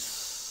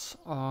decrease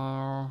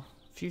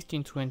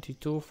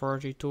 1522,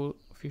 32,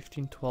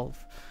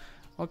 1512.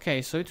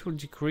 Okay, so it will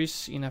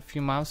decrease in a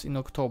few months in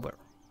October.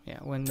 Yeah,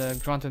 when the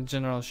granted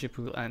generalship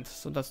will end.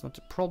 So that's not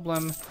a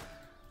problem.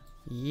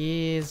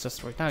 Yes,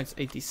 just right now it's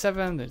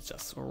 87. That's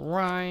just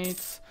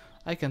alright.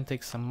 I can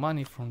take some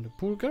money from the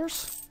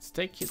burghers. Let's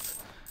take it.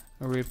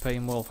 Repay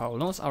more of our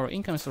loans. Our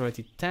income is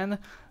already 10.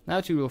 Now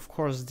it will of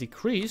course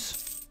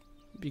decrease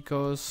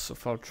because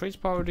of our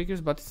trade power decrease,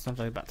 but it's not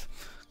like that.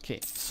 Okay,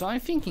 so I'm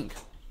thinking,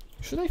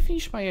 should I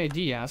finish my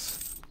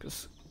ideas?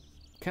 Because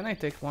can I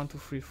take 1, 2,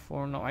 3,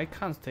 4? No, I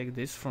can't take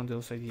this from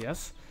those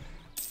ideas.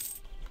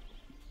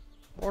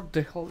 What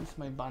the hell is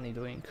my bunny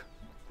doing?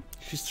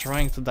 She's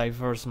trying to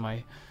diverse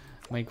my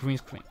my green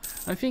screen.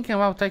 I'm thinking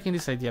about taking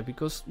this idea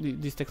because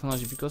this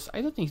technology, because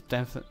I don't need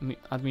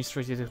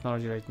administrative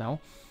technology right now.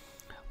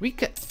 We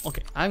can.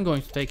 Okay, I'm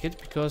going to take it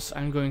because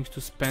I'm going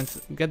to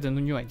get the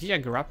new idea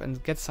grab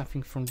and get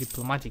something from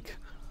diplomatic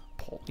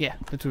pole. Yeah,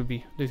 that will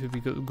be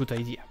good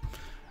idea.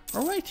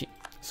 Alrighty.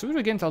 So we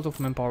regained a lot of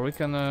manpower. We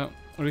can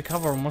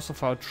recover most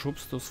of our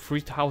troops, those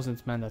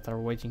 3,000 men that are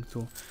waiting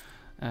to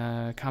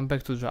come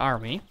back to the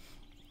army.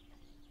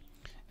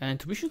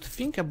 And we should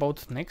think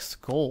about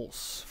next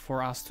goals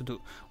for us to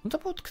do. What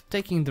about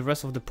taking the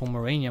rest of the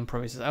Pomeranian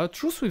provinces? Our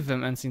truce with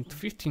them ends in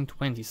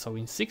 1520, so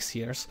in 6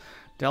 years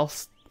they'll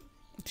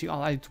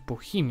ally to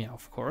Bohemia,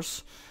 of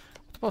course.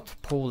 What about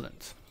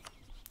Poland?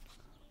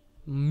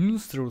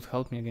 Munster would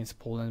help me against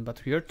Poland,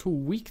 but we are too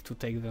weak to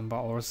take them by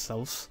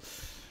ourselves.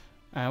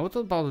 What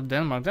about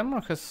Denmark?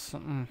 Denmark has...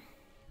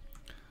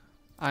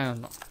 I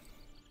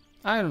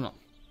don't know.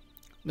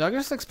 The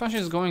aggressive expansion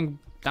is going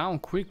down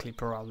quickly,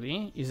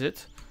 probably. Is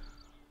it?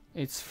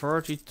 It's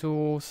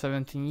 32,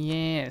 17,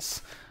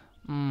 yes.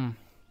 We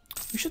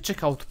should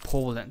check out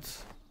Poland.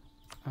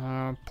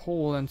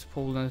 Poland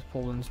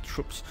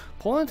troops.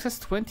 Poland has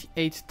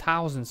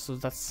 28,000, so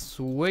that's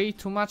way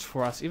too much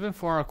for us. Even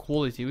for our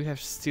quality, we have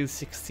still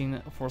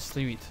 16 for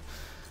Zlewikk.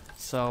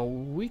 So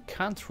we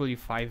can't really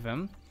fight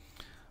them.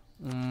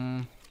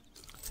 I'm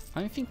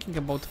thinking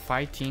about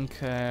fighting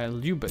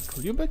Zlewikk.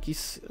 Zlewikk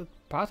is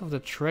part of the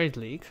trade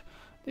league.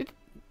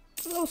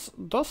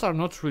 Those are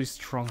not really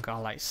strong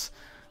allies.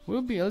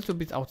 We'll be a little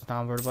bit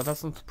outnumbered, but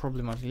that's not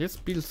problematic. Let's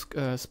build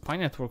a spy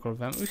network of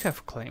them. We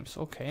have claims,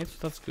 okay, so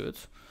that's good.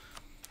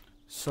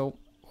 So,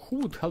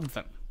 who would help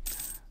them?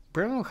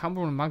 Bremen,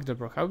 Hamburg, and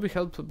Magdeburg. I will be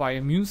helped by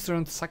Münster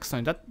and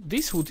Saxony.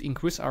 This would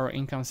increase our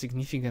income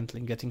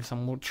significantly, getting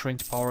some more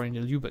trained power in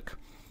the Zlewikk.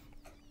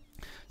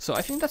 So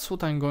I think that's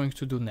what I'm going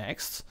to do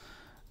next.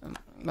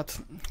 But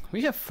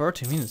we have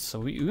 30 minutes, so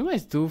we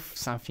might do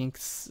something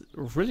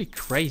really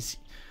crazy.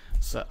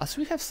 So as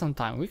we have some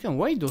time, we can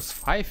wait those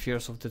 5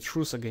 years of the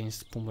truce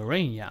against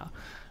Pomerania,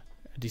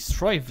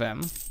 destroy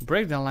them,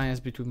 break the alliance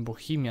between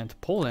Bohemia and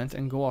Poland,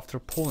 and go after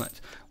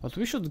Poland. But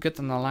we should get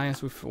an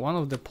alliance with one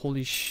of the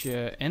Polish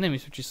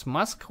enemies, which is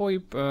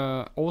Muscovy,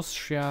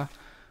 Austria,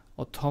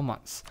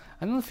 Ottomans.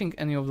 I don't think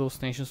any of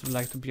those nations would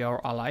like to be our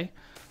ally.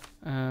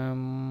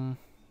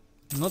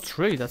 Not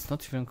really, that's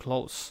not even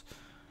close.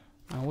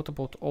 What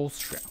about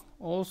Austria?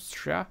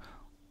 Austria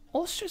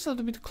is a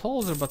little bit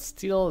closer, but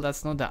still,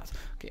 that's not that.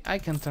 Okay, I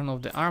can turn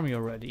off the army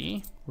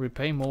already,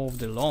 repay more of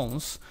the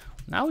loans.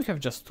 Now we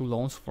have just 2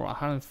 loans for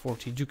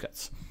 140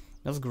 ducats.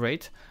 That's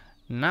great.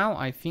 Now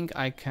I think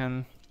I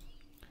can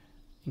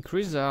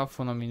increase the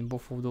autonomy in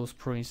both of those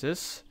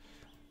provinces.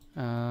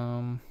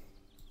 Yeah,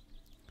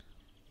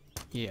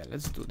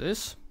 let's do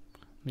this.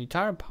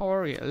 Military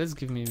power, yeah, let's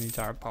give me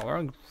military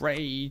power.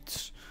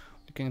 Great.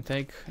 We can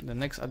take the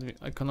next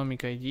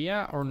economic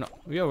idea, or no,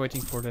 we are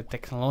waiting for the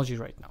technology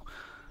right now.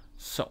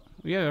 So,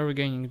 we are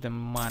regaining the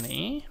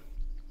money,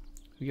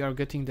 we are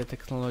getting the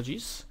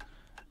technologies,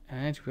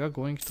 and we are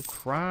going to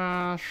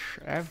crush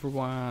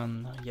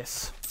everyone.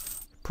 Yes,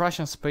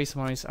 Prussian space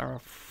marines are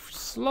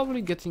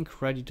slowly getting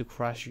ready to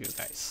crush you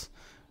guys.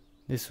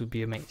 This would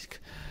be amazing.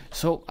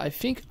 So, I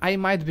think I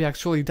might be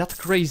actually that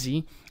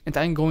crazy, and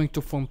I'm going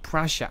to form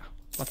Prussia.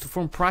 But to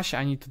form Prussia,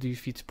 I need to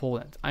defeat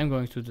Poland. I'm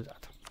going to do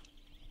that.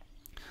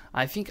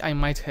 I think I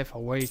might have a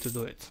way to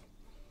do it.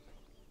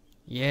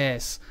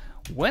 Yes.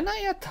 When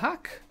I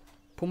attack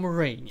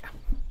Pomerania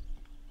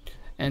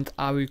and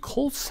I will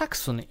call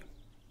Saxony,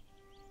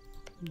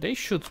 they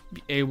should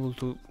be able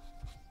to.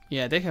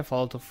 Yeah, they have a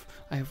lot of.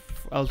 I have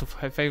a lot of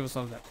favors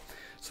of that.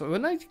 So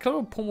when I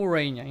declare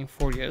Pomerania in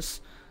 4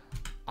 years,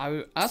 I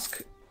will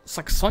ask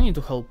Saxony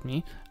to help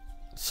me.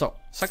 So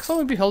Saxony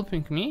will be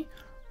helping me.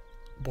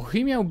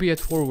 Bohemia will be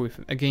at war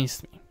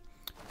against me.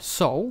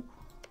 So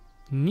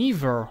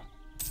neither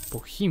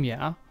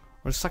Bohemia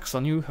or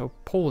Saxony will have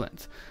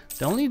Poland.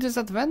 The only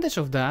disadvantage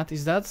of that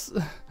is that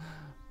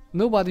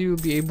nobody will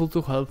be able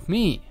to help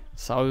me.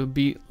 So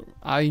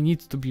I need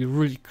to be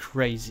really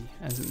crazy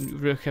and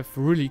have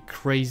really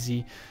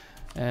crazy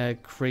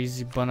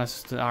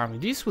bonuses to the army.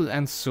 This will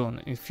end soon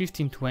in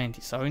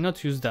 1520, so I will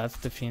not use that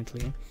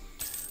definitely.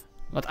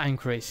 But I'm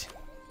crazy.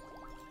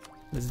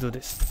 Let's do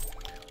this.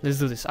 Let's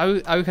do this. I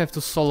will have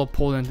to solo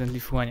Poland and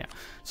Lithuania.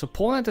 So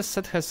Poland, as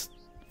said, has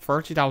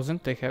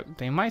 30,000.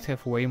 They might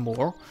have way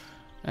more.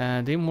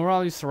 The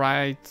morale is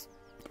right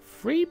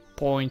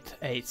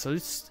 3.8. So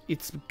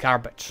it's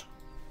garbage.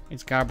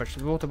 It's garbage.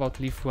 What about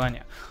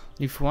Lithuania?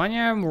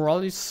 Lithuania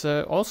morale is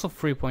also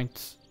 3.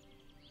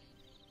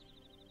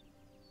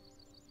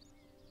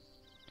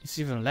 It's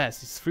even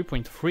less. It's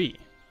 3.3.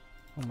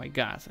 Oh my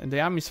god. And the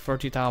army is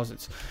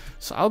 30,000.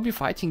 So I'll be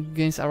fighting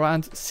against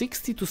around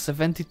 60 to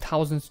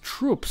 70,000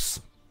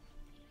 troops.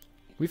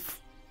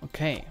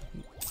 Okay.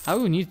 I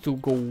will need to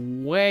go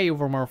way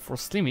over my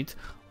force limit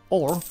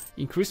or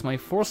increase my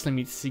force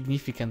limit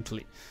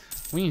significantly.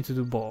 We need to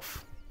do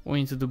both. We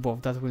need to do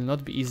both. That will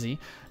not be easy.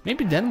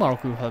 Maybe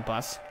Denmark will help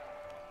us.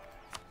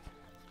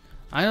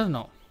 I don't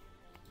know.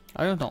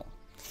 I don't know.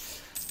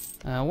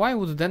 Why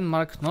would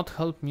Denmark not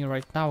help me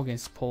right now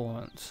against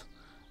Poland?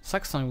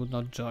 Saxony would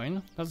not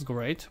join. That's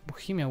great.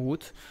 Bohemia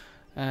would.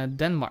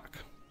 Denmark.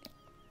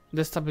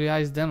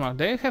 Destabilize Denmark.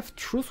 They have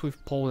truce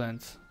with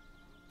Poland.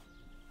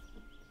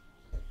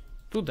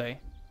 Do they?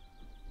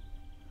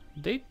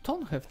 They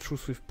don't have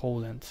truce with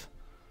Poland.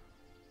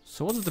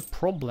 So what's the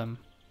problem?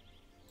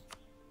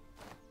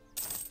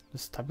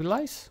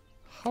 Destabilize?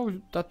 How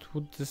that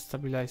would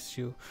destabilize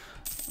you?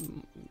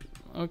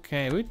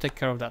 Okay, we'll take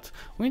care of that.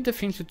 We need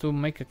definitely to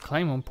make a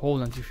claim on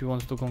Poland if you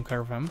want to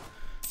conquer them.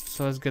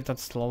 So let's get that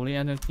slowly.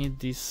 I don't need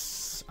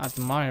this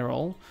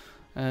admiral.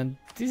 And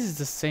this is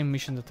the same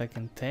mission that I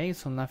can take,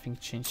 so nothing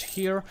changed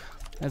here.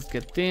 Let's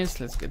get this,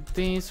 let's get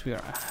this. We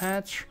are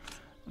ahead.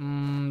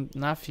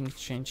 Nothing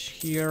changed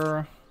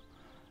here.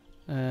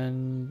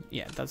 And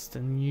yeah, that's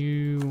the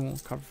new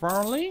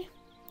cavalry.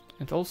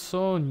 And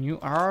also new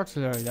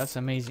artillery. That's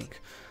amazing.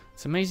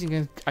 It's amazing,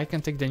 and I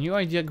can take the new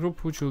idea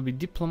group, which will be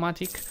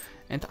diplomatic,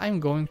 and I'm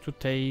going to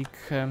take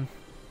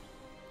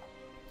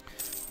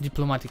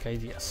diplomatic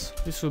ideas.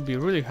 This will be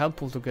really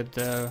helpful to get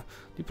the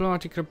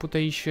diplomatic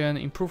reputation,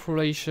 improve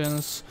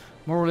relations,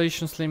 more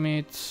relations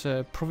limits,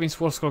 province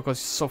war score is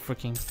so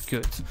freaking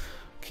good.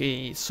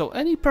 Okay, so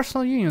any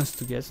personal unions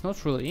to get?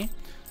 Not really.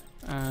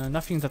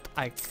 Nothing that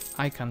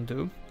I can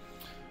do.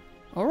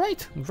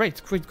 Alright,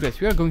 great.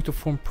 We are going to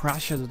form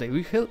Prussia today.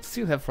 We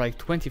still have like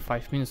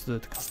 25 minutes to do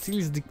it. Castile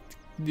is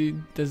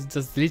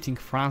just deleting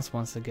France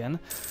once again.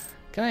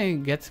 Can I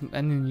get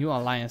any new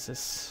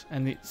alliances?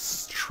 Any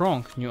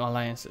strong new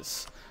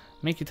alliances?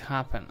 Make it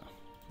happen.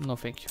 No,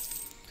 thank you.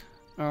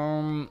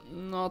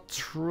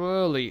 Not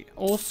really.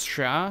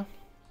 Austria.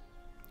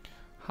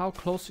 How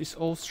close is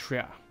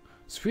Austria?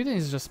 Sweden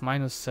is just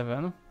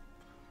 -7.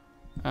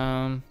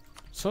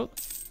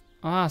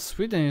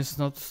 Sweden is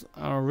not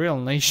a real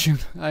nation.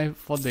 I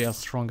thought they are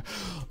strong.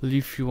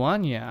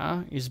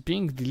 Lithuania is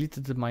being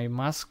deleted by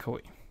Moscow.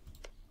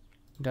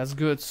 That's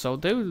good. So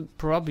they will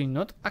probably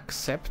not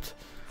accept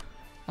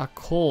a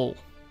call.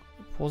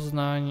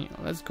 Poznań.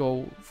 Let's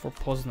go for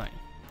Poznań.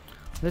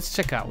 Let's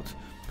check out.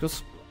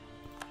 Because,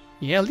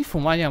 yeah,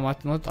 Lithuania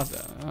might not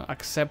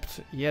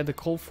accept, the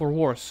call for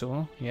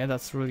Warsaw. Yeah,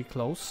 that's really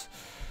close.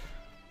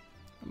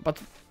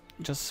 But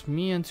just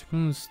me and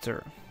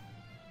Münster.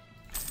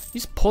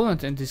 Is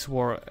Poland in this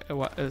war?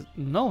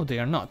 No, they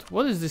are not.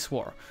 What is this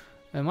war?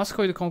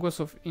 Moscow, the conquest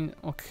of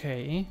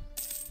okay.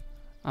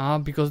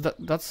 Because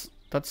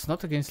that's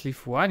not against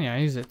Lithuania,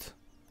 is it?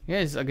 Yeah,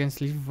 it's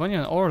against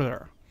Lithuanian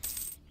order.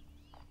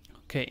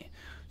 Okay,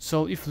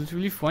 so if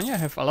Lithuania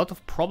have a lot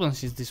of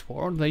problems in this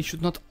war, they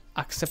should not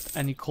accept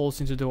any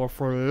calls into the war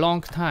for a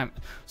long time.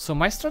 So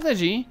my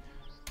strategy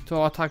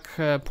to attack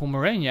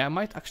Pomerania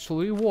might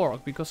actually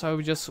work, because I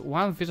will just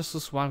 1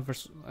 versus 1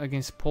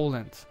 against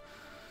Poland.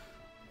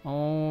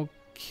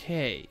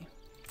 Okay,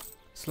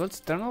 so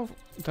let's turn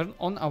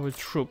on our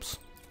troops,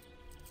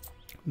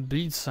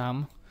 build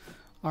some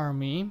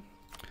army.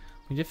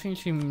 We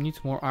definitely need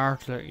more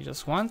artillery.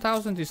 Just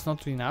 1,000 is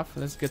not enough.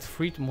 Let's get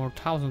 3 more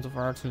thousand of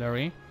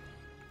artillery.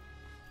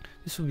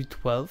 This will be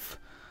 12.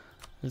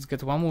 Let's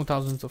get 1 more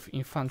thousand of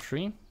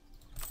infantry.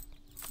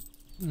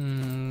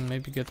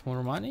 Maybe get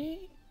more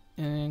money.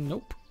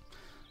 Nope.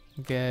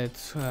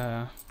 Get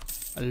a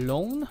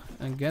loan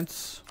and get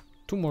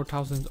 3 more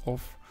thousand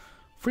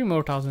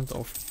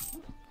of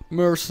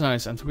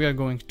mercenaries, and we are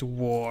going to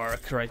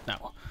work right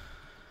now.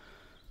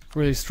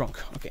 Really strong.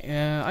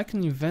 Okay, I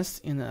can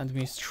invest in an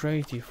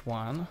administrative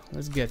one.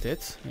 Let's get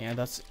it. Yeah,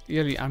 that's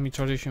yearly army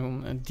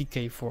tradition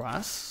decay for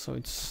us, so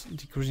it's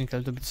decreasing a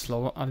little bit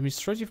slower.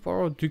 Administrative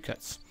power,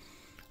 ducats.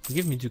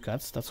 Give me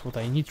ducats. That's what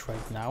I need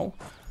right now.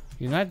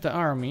 Unite the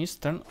armies.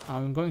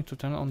 I'm going to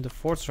turn on the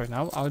forts right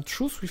now. Our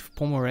truce with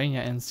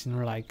Pomerania ends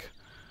in like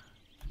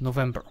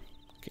November.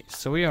 Okay,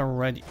 so we are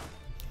ready.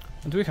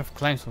 And we have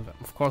claims on them,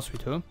 of course we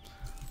do.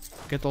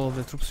 Get all of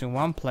the troops in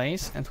one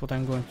place, and what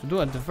I'm going to do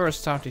at the very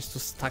start is to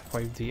stack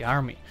wipe the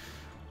army.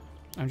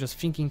 I'm just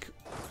thinking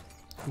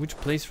which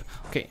place.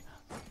 Okay,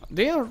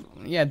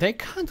 they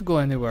can't go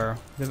anywhere.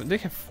 They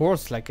have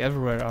forts like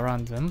everywhere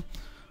around them,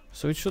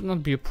 so it should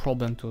not be a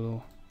problem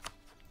to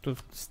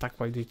stack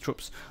wipe the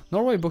troops.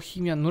 Norway,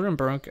 Bohemia,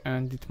 Nuremberg,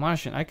 and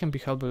Dithmarschen. I can be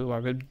helped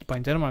by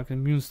Denmark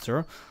and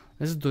Münster.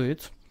 Let's do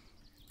it.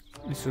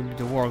 This will be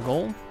the war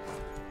goal.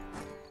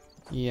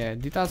 Yeah,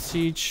 did that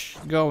siege,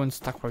 go and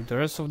stack wipe the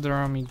rest of the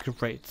army,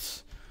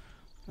 great.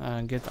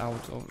 Get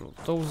out of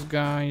those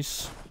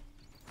guys.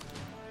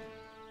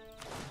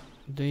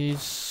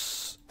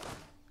 These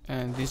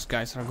and these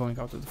guys are going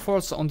out of the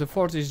fort. So on the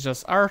fort is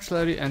just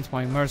artillery and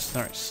my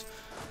mercenaries.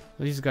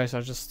 These guys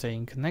are just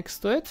staying next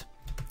to it.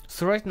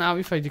 So right now,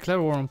 if I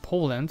declare war on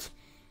Poland,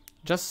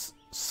 just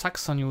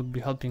Saxony would be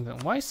helping them.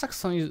 Why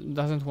Saxony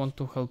doesn't want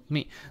to help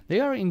me?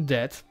 They are in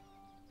debt.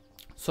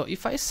 So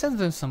if I send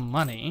them some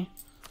money,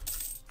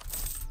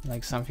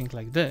 like something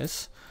like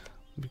this,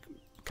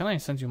 can I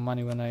send you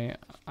money when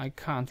I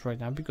can't right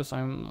now because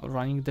I'm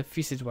running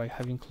deficit by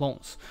having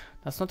loans?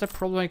 That's not a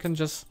problem. I can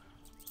just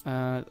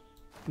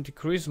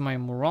decrease my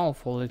morale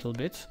for a little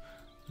bit.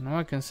 Now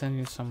I can send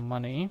you some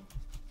money.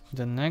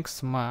 the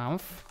next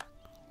month.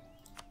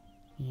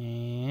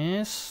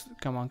 Yes,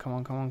 come on, come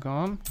on, come on, come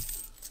on.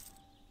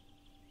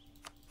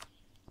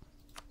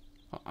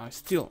 Oh,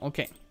 still,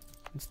 okay.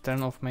 Let's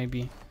turn off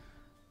maybe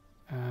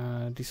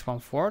this one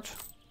fort.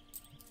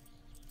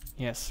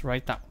 Yes,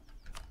 right now.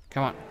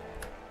 Come on.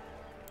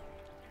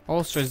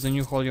 Austria is the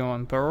new Holy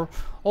Emperor.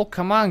 Oh,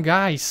 come on,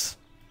 guys.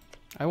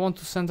 I want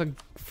to send a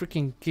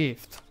freaking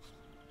gift.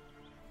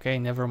 Okay,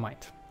 never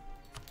mind.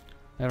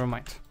 Never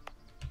mind.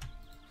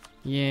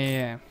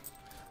 Yeah.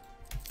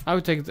 I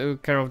will take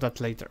care of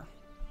that later.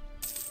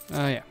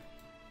 Yeah.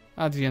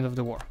 At the end of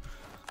the war.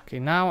 Okay,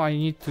 now I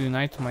need to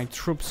unite my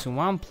troops in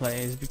one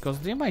place because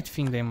they might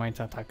think they might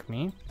attack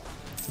me.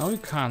 No, you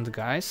can't,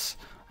 guys.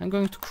 I'm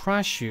going to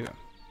crush you.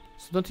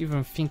 So don't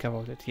even think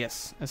about it.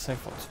 Yes, as I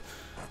thought.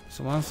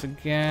 So once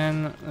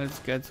again, let's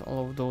get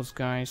all of those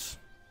guys.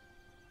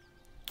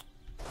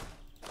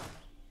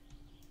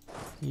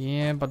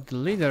 Yeah, but the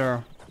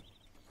leader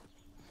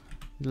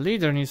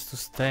needs to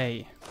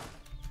stay.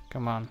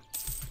 Come on.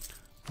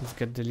 Let's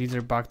get the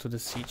leader back to the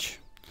siege.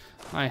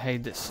 I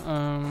hate this.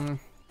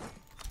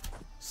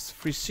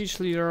 Free siege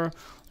leader.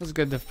 Let's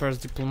get the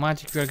first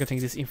diplomatic. We are getting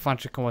this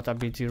infantry combat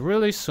ability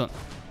really soon.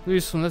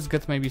 Really soon. Let's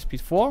get maybe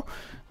speed 4.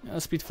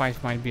 Speed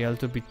 5 might be a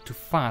little bit too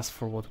fast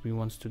for what we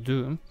want to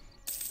do.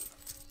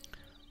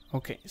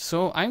 Okay,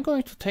 so I'm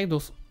going to take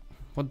those...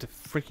 What the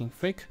freaking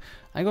frick?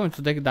 I'm going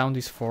to take down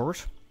this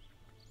fort.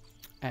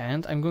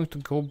 And I'm going to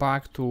go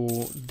back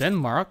to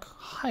Denmark,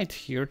 hide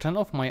here, turn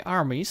off my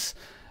armies,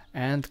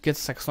 and get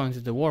Saxony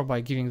into the war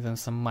by giving them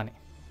some money.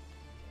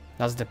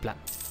 That's the plan.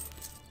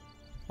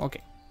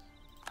 Okay.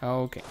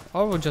 Okay.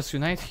 Or we'll just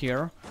unite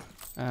here.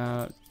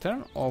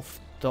 Turn off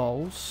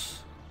those.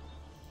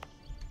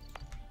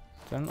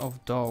 Turn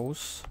off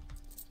those.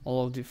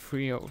 All of the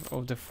three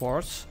of the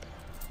forts.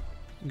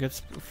 Get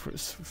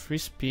free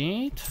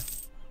speed.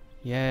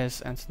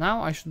 Yes, and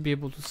now I should be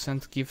able to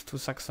send gift to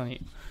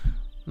Saxony.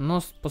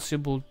 Not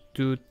possible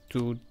due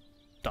to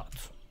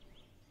that.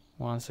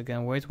 Once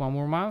again, wait one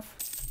more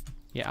month.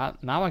 Yeah,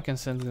 now I can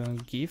send them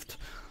a gift.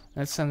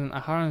 Let's send them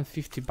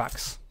 150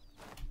 bucks.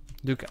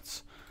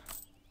 Ducats.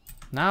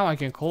 Now I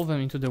can call them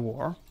into the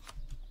war.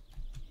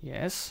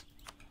 Yes.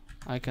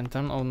 I can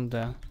turn on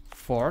the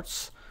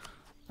forts.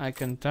 I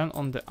can turn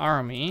on the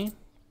army.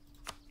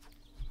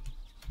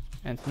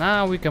 And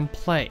now we can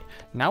play.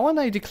 Now when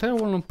I declare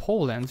war on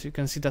Poland, you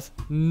can see that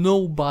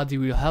nobody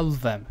will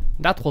help them.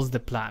 That was the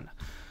plan.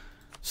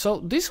 So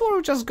this war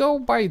will just go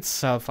by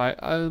itself.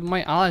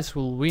 My allies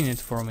will win it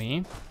for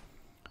me.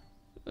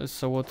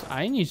 So what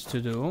I need to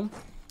do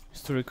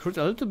is to recruit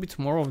a little bit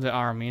more of the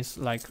armies,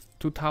 like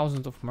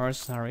 2,000 of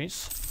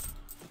mercenaries.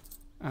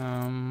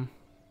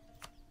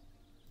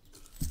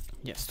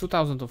 Yes,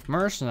 2,000 of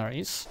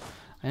mercenaries.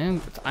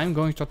 And I'm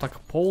going to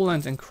attack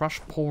Poland and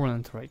crush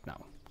Poland right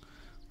now.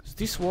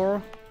 This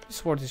war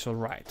is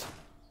alright.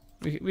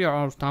 We are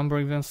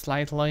outnumbering them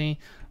slightly.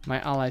 My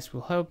allies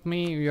will help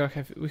me.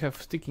 We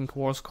have sticking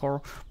war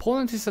score.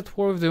 Poland is at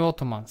war with the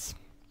Ottomans.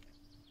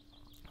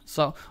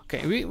 So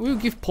okay, we'll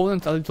give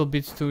Poland a little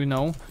bit to, you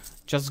know,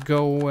 just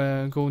go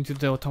into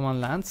the Ottoman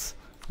lands,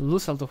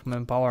 lose a lot of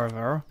manpower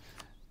there,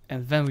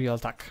 and then we'll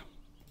attack.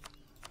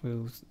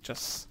 We'll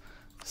just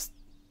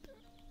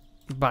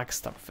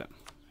backstab them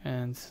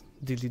and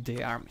delete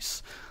their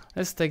armies.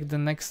 Let's take the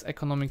next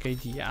economic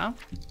idea.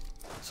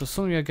 So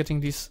soon we are getting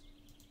this.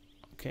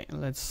 Okay,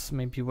 let's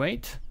maybe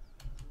wait.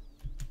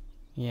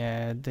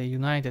 Yeah, they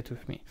united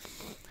with me.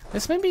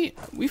 Let's maybe,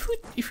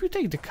 if we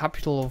take the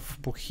capital of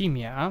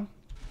Bohemia,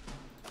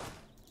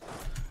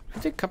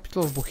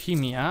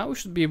 we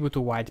should be able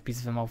to white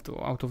piece them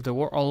out of the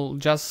war. Or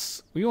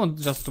just, we want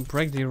just to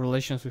break their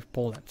relations with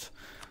Poland.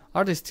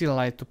 Are they still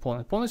allied to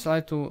Poland? Poland is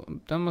allied to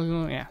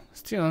them. Yeah,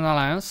 still an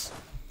alliance.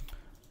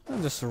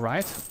 That's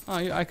right.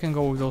 I can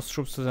go with those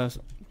troops to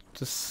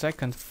the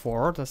second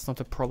fort. That's not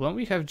a problem.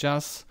 We have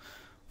just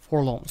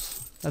 4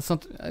 loans. That's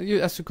not,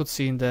 as you could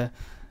see in the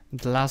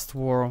last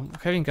war,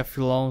 having a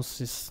few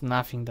loans is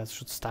nothing that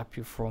should stop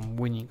you from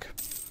winning.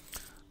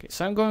 Okay,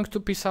 so I'm going to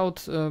piece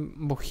out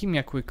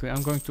Bohemia quickly.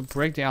 I'm going to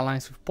break the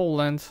alliance with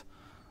Poland,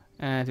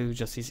 and it will be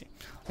just easy.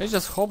 Let's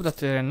just hope that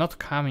they're not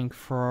coming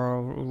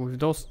with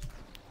those.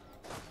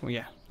 Oh,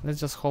 yeah, let's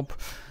just hope.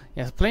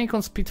 Yes, playing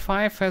on speed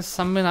 5 has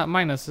some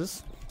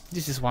minuses.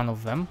 This is one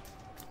of them.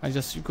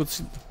 You could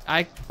see,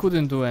 I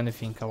couldn't do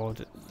anything about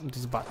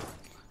this battle.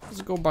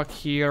 Let's go back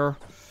here.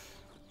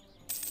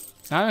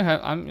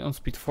 I'm on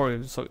speed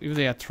 4, so if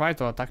they try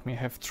to attack me, I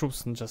have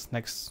troops in just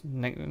next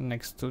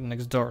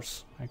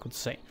doors, I could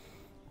say.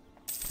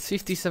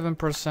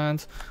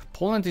 57%.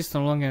 Poland is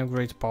no longer a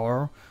great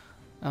power.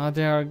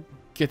 They are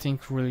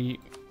getting really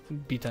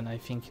beaten, I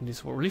think, in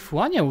this war.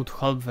 Lithuania would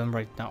help them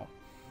right now.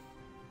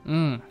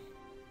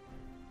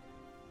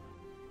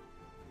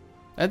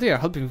 They are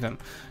helping them.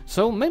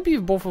 So maybe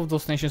if both of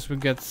those nations will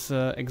get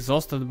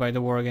exhausted by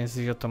the war against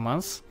the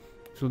Ottomans,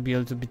 it will be a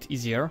little bit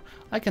easier.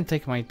 I can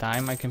take my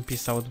time. I can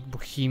piece out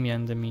Bohemia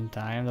in the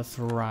meantime. That's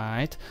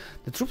right.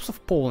 The troops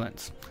of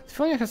Poland.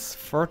 Lithuania has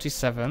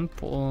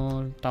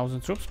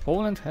 37,000 troops.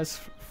 Poland has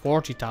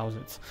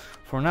 40,000.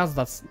 For now,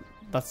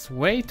 that's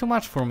way too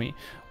much for me.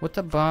 What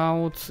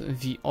about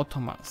the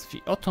Ottomans?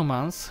 The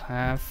Ottomans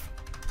have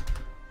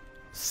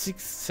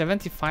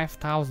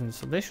 75,000,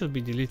 so they should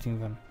be deleting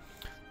them.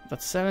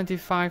 That's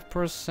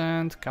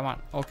 75%. Come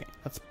on. Okay,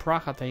 that's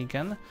Praha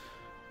taken.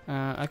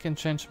 I can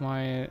change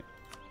my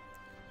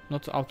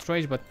not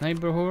outrage but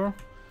neighborhood.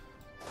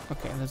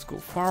 Okay, let's go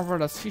further.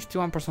 That's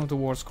 51% of the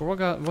war score.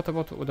 What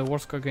about the war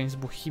score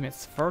against Bohemia?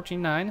 It's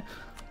 39.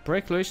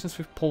 Break relations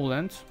with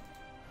Poland.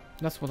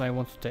 That's what I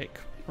want to take.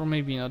 Or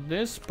maybe not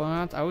this,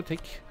 but I would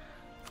take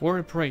war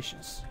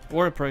reparations.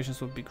 War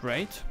reparations would be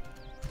great.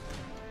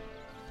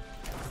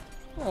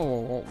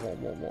 Oh,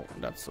 whoa.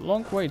 That's a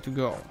long way to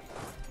go.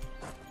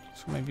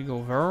 So maybe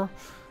go there.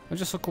 I'll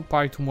just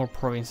occupy 2 more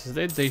provinces.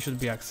 They should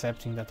be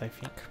accepting that, I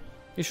think.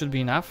 It should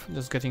be enough,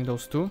 just getting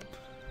those 2.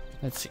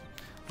 Let's see.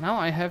 Now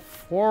I have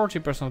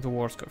 40% of the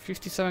war score,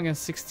 57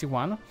 against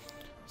 61.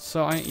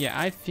 So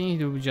I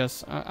think it will be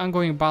just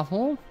ongoing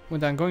battle.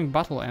 When the ongoing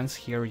battle ends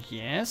here,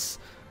 yes.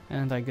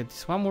 And I get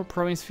this 1 more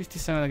province,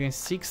 57 against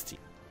 60.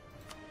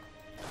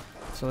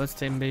 So let's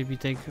maybe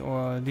take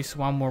this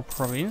 1 more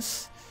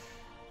province.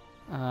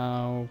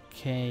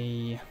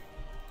 Okay.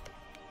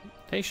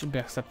 They should be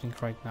accepting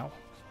right now.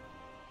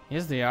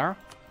 Yes, they are.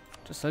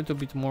 Just a little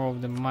bit more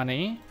of the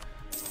money.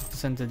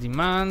 Send the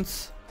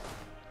demands.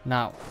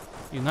 Now,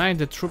 unite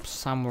the troops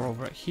somewhere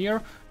over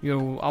here.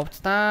 You're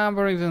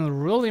outnumbering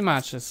them really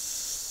much,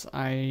 as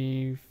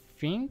I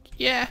think.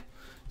 Yeah.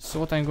 So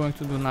what I'm going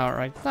to do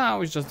right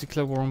now is just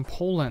declare war on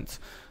Poland.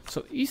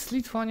 So East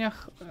Lithuania,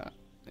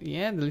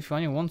 yeah, the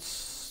Lithuania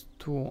wants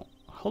to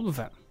help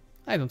them.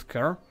 I don't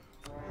care.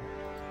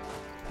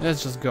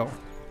 Let's just go.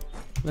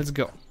 Let's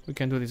go. We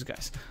can do this,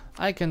 guys.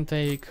 I can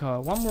take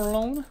 1 more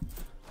loan,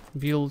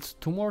 build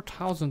 2 more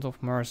thousand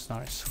of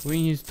mercenaries.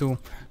 We need to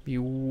be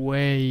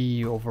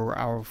way over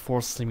our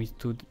force limit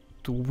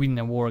to win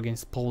a war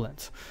against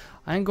Poland.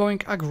 I'm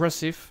going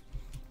aggressive,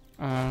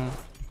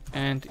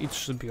 and it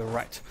should be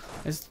alright.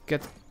 Let's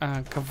get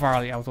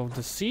cavalry out of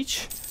the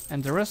siege,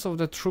 and the rest of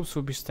the troops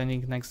will be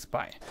standing next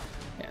by.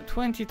 Yeah,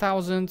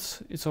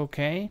 20,000, it's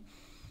okay.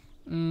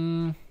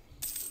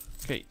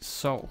 Okay,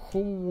 so who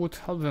would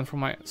help them from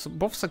my... So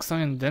both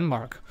Saxony and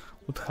Denmark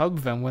would help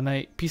them when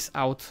I peace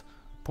out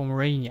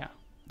Pomerania.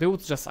 They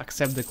would just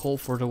accept the call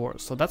for the war.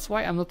 So that's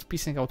why I'm not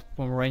piecing out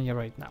Pomerania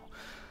right now.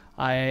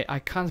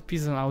 I can't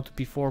piece them out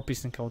before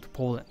piecing out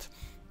Poland.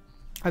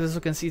 As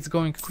you can see, it's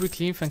going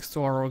quickly thanks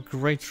to our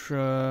great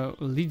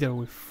leader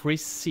with free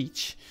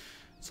siege.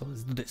 So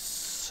let's do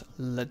this.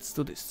 Let's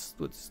do this.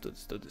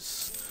 Do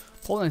this.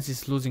 Poland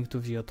is losing to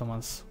the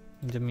Ottomans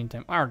in the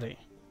meantime, are they?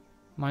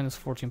 Minus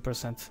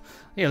 14%.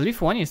 Yeah,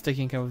 Lithuania is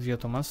taking care of the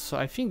Ottomans, so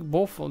I think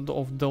both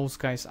of those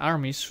guys'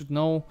 armies should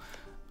not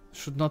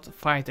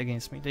fight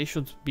against me. They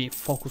should be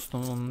focused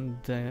on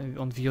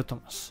the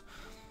Ottomans.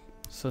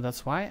 So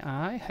that's why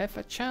I have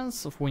a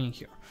chance of winning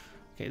here.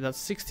 Okay, that's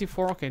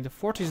 64. Okay, the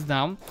fort is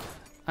down.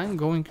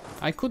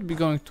 I could be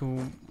going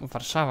to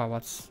Warsaw,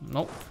 but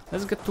no.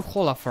 Let's get to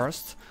Hola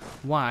first.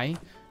 Why?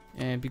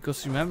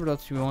 Because remember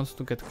that we want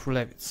to get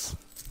Królewicz.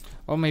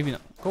 Or maybe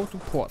not. Go to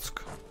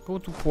Płock. Go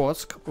to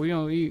Płock.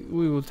 We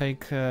will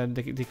take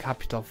the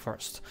capital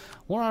first.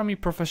 One army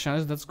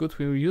professionals, that's good.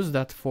 We will use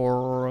that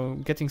for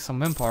getting some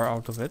manpower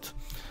out of it.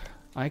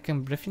 I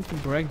can definitely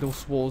break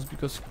those walls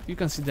because you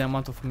can see the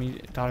amount of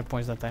military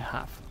points that I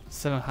have.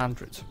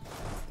 700.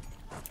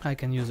 I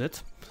can use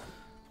it.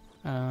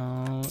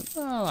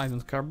 Well, I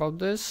don't care about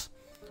this.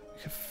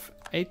 We have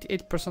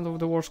 88% of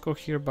the war score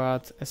here,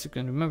 but as you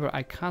can remember,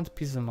 I can't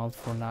piece them out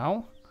for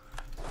now.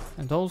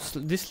 And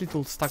this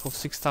little stack of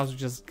 6,000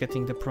 just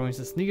getting the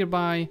provinces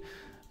nearby,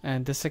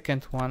 and the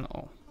second one,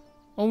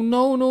 oh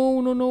no,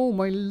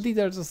 my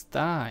leader just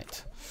died.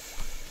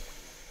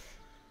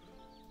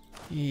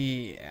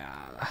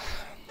 Yeah.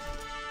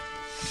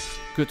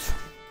 Good.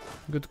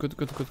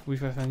 We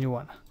have a new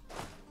one.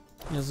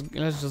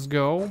 Let's just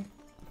go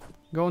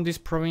on this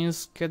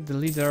province, get the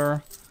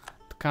leader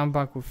to come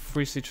back with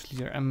free siege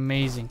leader.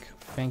 Amazing.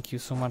 Thank you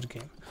so much,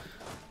 game.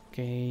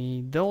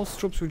 Okay, those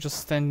troops were just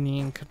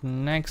standing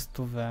next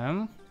to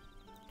them.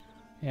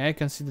 Yeah, I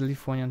can see the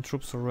Lithuanian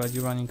troops already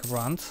running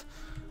around.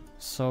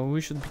 So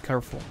we should be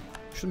careful.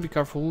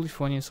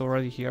 Lithuania is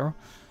already here.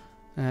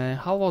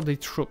 How about the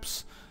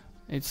troops?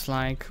 It's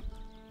like...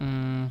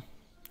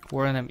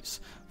 we're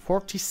enemies.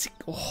 46...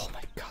 Oh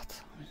my god.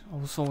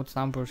 Also what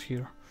numbers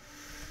here.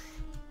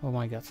 Oh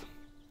my god.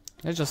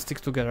 Let's just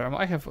stick together.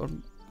 I have a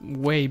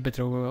way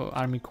better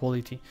army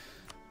quality.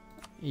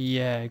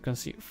 Yeah, you can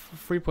see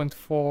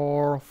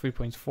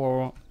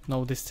 3.4,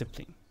 no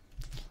discipline.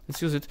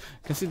 Let's use it.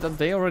 You can see that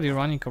they already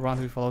running around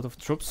with a lot of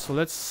troops. So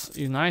let's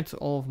unite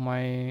all of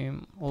my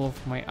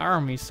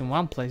armies in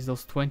one place.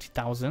 Those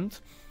 20,000.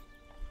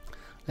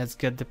 Let's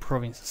get the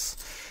provinces.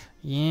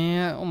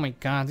 Yeah. Oh my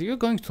God, you're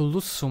going to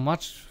lose so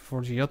much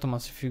for the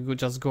Ottomans if you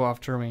just go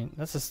after me.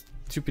 That's a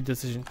stupid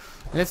decision.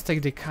 Let's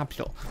take the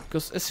capital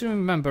because as you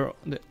remember,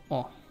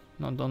 not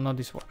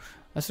this war.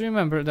 As you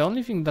remember, the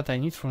only thing that I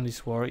need from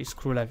this war is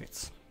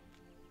Królewicz.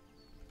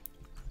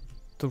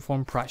 to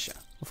form Prussia.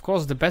 Of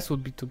course, the best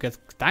would be to get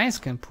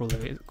Gdańsk and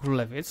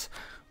Królewicz,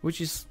 which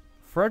is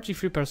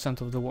 33%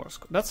 of the war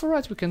score. That's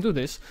alright, we can do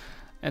this.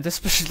 And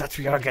especially that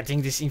we are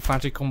getting this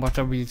infantry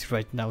combatability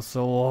right now.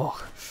 So,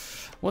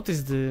 what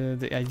is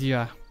the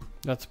idea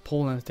that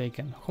Poland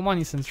taken?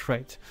 Humanism and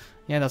trade.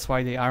 Yeah, that's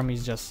why the army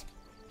is just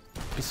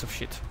a piece of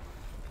shit.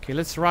 Okay,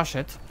 let's rush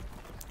it.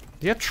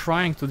 They are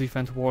trying to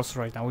defend Warsaw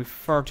right now with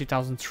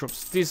 30,000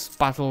 troops. This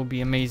battle will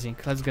be amazing.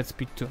 Let's get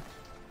speed 2.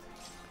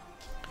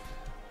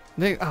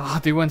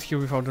 They went here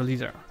without the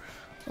leader.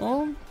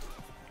 Oh,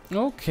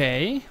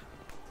 okay.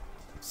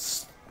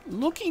 It's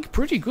looking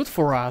pretty good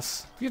for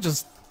us. We're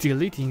just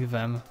deleting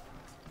them.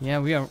 Yeah,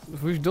 we are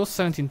with those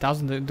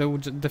 17,000. They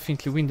would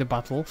definitely win the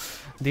battle.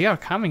 They are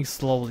coming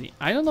slowly.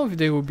 I don't know if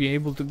they will be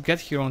able to get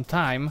here on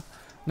time.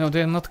 No,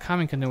 they are not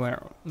coming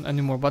anywhere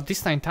anymore. But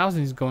this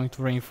 9,000 is going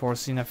to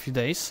reinforce in a few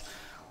days.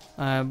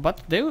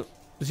 But they will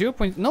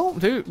no,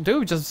 they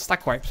will just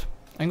stack wiped.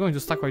 I'm going to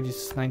stack wipe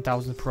this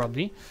 9,000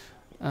 probably.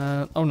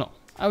 Oh no,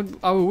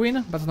 I will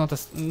win, but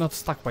not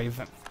stack wipe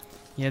them.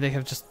 Yeah,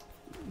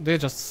 they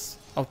just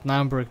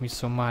outnumbered me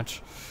so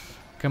much.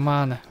 Come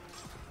on,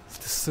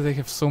 they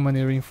have so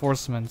many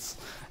reinforcements.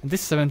 And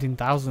this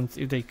 17,000,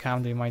 if they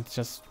come, they might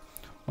just.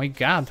 My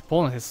God,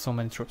 Poland has so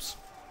many troops.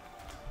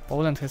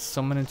 Poland has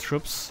so many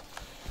troops.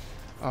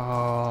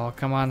 Oh,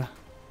 come on,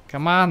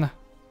 come on.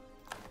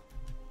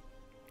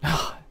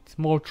 It's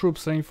more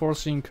troops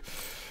reinforcing.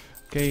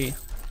 Okay,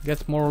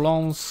 get more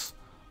loans.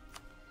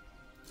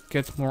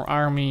 Get more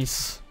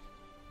armies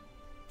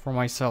for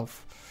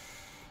myself.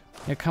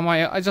 Yeah, come on,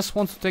 I just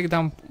want to take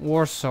down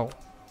Warsaw.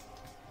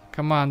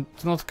 Come on,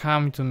 do not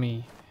come to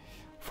me.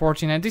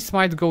 49, this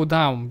might go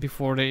down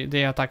before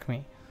they attack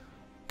me.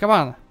 Come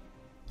on,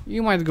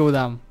 you might go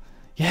down.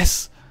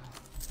 Yes,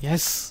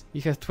 yes,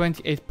 you have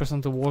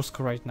 28% of war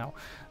score right now.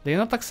 They're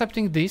not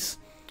accepting this.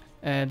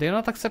 They're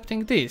not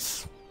accepting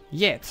this.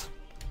 Yet.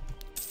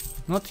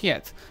 Not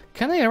yet.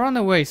 Can I run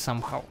away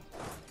somehow?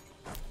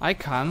 I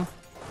can.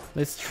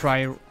 Let's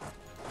try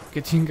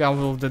getting out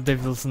of the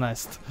devil's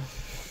nest.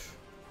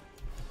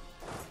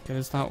 Okay,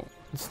 let's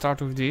start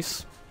with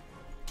this.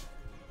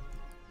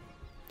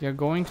 They are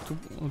going to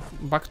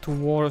back to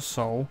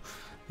Warsaw.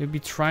 They'll be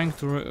trying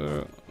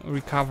to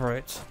recover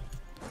it.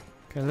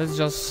 Okay, let's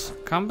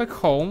just come back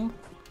home,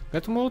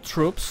 get more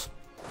troops,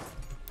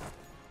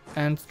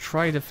 and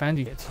try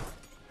defending it.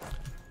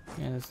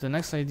 Yeah, that's the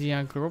next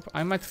idea group.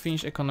 I might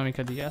finish economic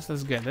ideas.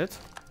 Let's get it.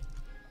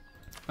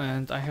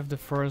 And I have the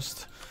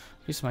first.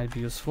 This might be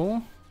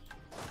useful.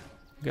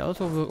 Get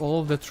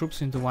all of the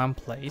troops into one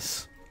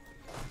place.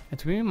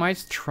 And we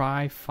might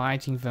try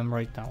fighting them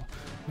right now.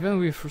 Even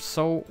we're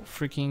so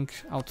freaking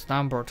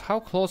outnumbered. How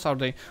close are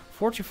they?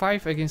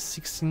 45 against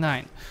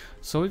 69.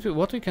 So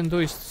what we can do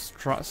is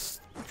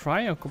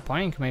try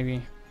occupying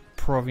maybe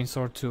province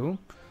or two.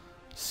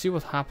 See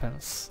what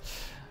happens.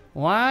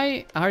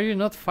 Why are you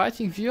not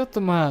fighting the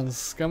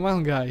Ottomans? Come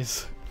on,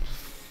 guys.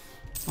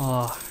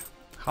 Oh,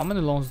 how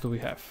many loans do we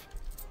have?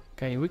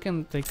 Okay, we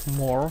can take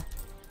more.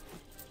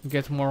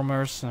 Get more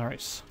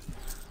mercenaries.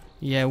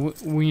 Yeah,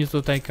 we need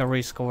to take a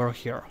risk over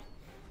here.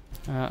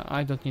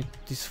 I don't need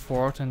this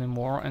fort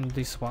anymore and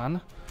this one.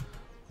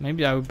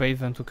 Maybe I will bait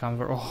them to come.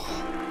 Oh,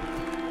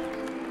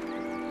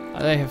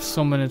 they have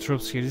so many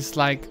troops here. It's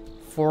like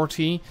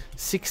 40,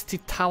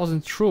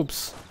 60,000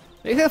 troops.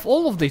 They have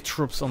all of their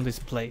troops on this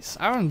place,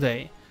 aren't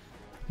they?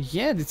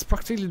 Yeah, it's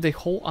practically the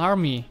whole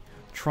army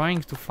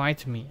trying to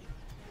fight me.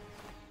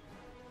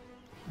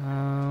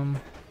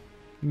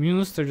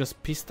 Munster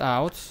just pissed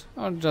out,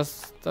 or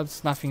just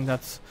that's nothing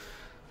that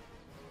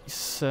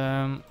is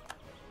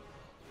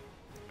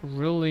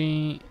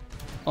really.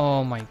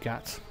 Oh my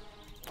God,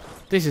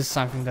 this is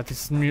something that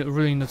is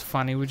really not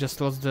funny. We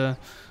just lost the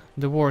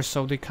war,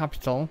 so the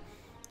capital.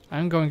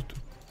 I'm going to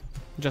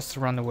just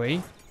run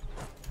away.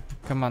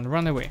 Come on,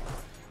 run away.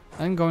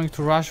 I'm going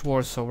to rush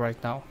Warsaw right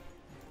now.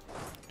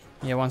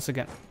 Yeah, once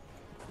again.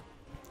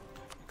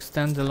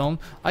 Extend the loan.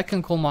 I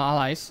can call my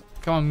allies.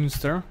 Come on,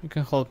 Münster, you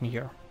can help me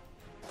here.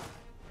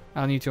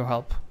 I need your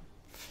help.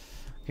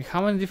 Okay,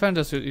 how many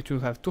defenders it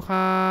will have?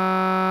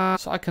 200.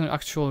 So I can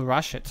actually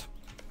rush it.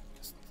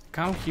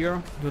 Come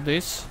here, do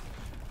this.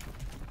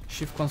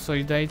 Shift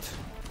consolidate.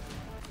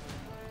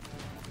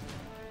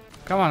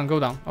 Come on, go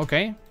down.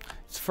 Okay.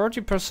 It's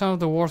 30% of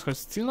the war score.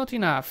 Still not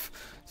enough.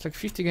 It's like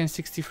 50 against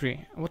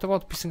 63. What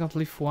about piecing out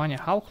Lithuania?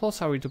 How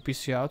close are we to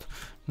piece you out?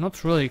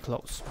 Not really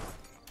close.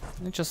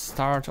 Let's just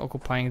start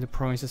occupying the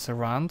provinces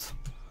around.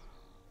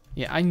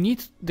 Yeah, I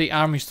need the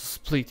armies to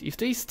split. If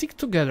they stick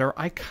together,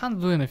 I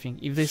can't do anything.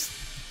 If they...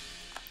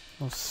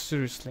 Oh,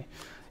 seriously.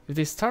 If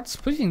they start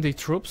splitting their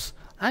troops,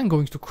 I'm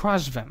going to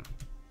crush them.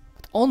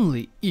 But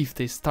only if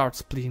they start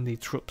splitting their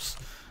troops.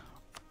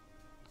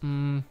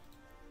 Oh,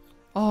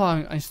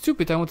 I'm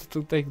stupid. I wanted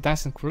to take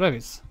Gdańsk and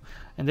Królewicz.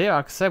 And they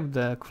accept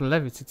the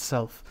Królewicz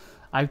itself.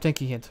 I'm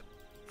taking it.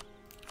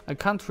 I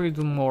can't really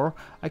do more.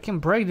 I can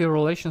break the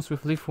relations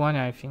with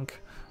Lithuania, I think.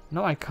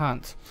 No, I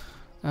can't.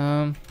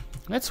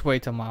 Let's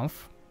wait a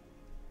month.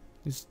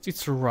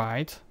 It's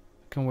right.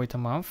 I can wait a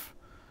month.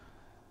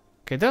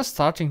 Okay, they're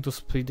starting to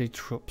split their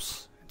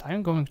troops.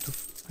 I'm going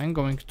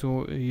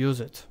to use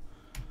it.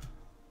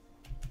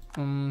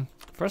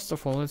 First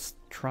of all, let's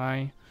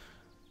try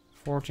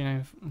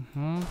 49.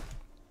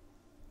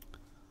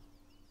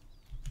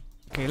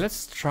 Okay,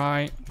 let's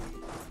try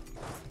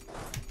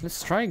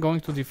going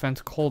to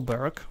defend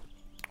Kolberg,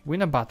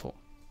 win a battle,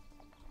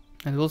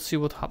 and we'll see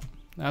what happens.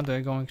 Now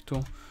they're going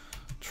to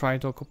try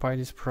to occupy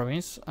this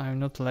province. I'm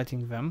not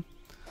letting them.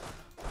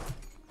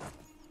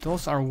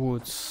 Those are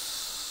woods.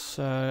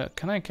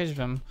 Can I catch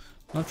them?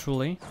 Not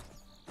really.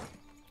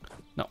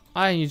 No,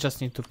 I just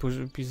need to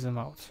piece them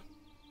out.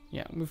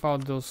 Yeah,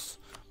 without those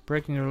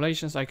breaking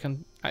relations, I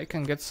can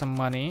get some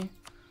money.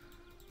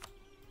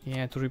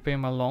 Yeah, to repay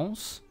my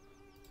loans.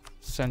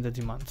 Send the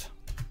demand.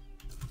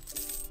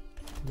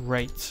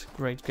 Great.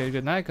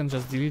 Now I can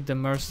just delete the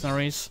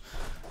mercenaries.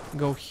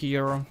 Go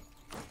here,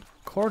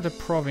 core the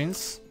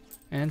province,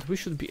 and we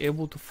should be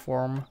able to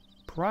form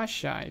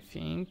Prussia, I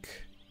think.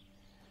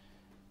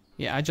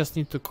 Yeah, I just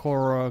need to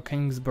core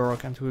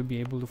Königsberg and we'll be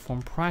able to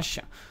form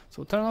Prussia.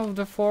 So turn off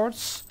the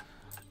forts,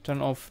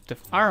 turn off the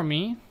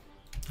army,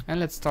 and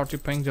let's start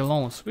repaying the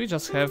loans. We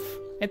just have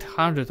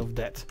 800 of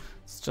that.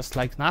 It's just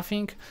like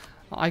nothing.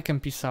 I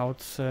can piece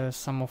out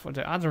some of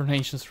the other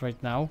nations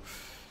right now.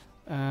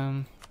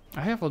 I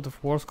have a lot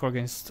of war score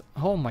against,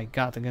 oh my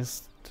god,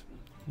 against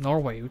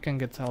Norway. We can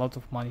get a lot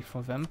of money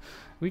from them.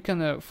 We can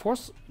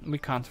we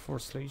can't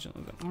force legion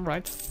of them.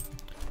 Alright,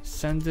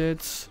 send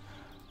it.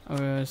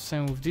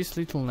 Same with this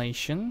little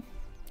nation.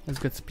 Let's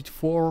get speed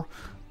 4.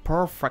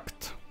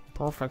 Perfect.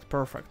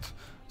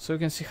 So you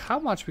can see how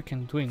much we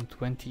can do in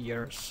 20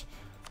 years.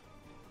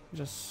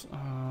 Just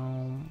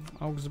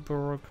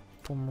Augsburg,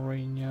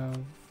 Pomerania,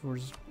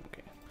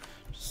 okay.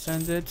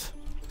 Send it.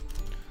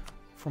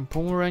 From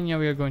Pomerania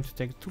we are going to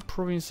take 2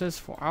 provinces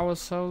for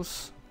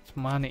ourselves. It's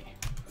money.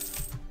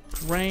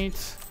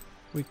 Great.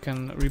 We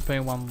can repay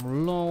 1 more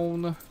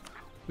loan.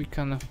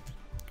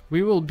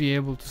 We will be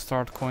able to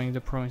start coining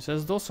the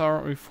provinces. Those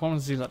are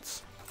reformed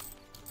zealots.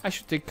 I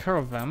should take care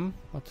of them,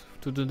 but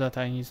to do that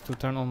I need to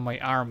turn on my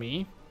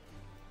army.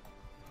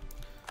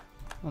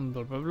 And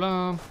blah blah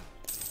blah.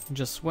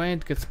 Just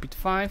wait, get speed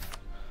 5.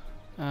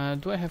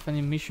 Do I have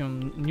any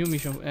mission, new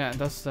mission? Yeah,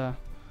 that's the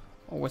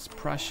West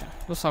Prussia.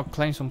 Those are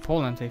claims on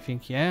Poland, I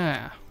think.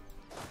 Yeah.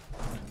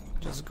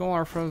 Just go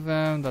after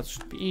them. That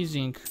should be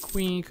easy.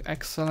 Quick,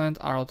 excellent.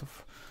 Out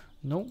of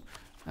no.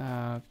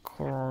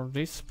 Core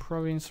this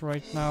province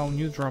right now.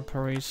 New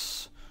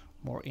draperies,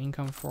 more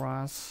income for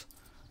us.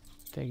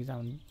 Take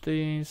down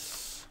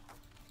this.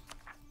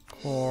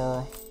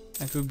 Core,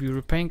 and we'll be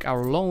repaying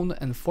our loan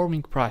and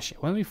forming Prussia.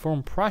 When we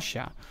form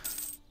Prussia,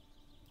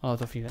 a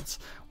lot of events.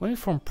 When we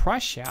form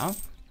Prussia,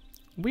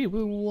 we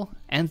will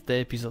end the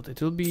episode.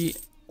 It will be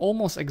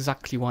almost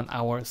exactly 1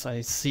 hour, as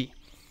I see.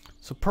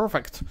 So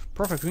perfect.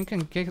 We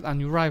can get a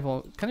new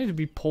rival. Can it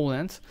be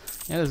Poland?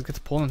 Yeah, let's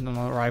get Poland on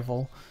a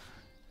rival.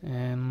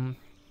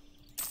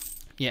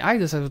 Yeah, I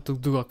decided to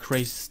do a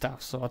crazy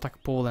stuff, so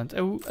attack Poland.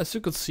 As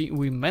you could see,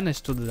 we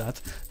managed to do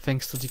that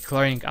thanks to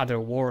declaring other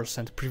wars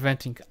and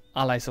preventing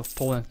allies of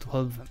Poland to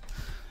help them.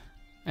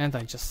 And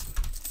I just,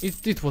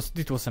 it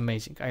was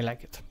amazing. I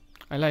like it.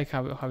 I like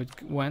how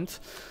it went.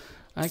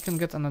 I can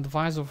get an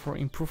advisor for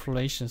improved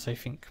relations, I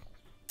think,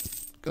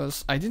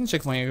 because I didn't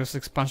check my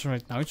expansion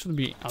right now. It should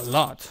be a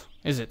lot,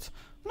 is it?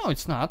 No,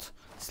 it's not.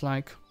 It's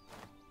like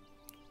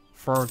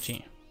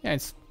 30. Yeah,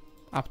 it's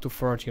up to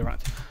 30,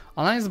 right?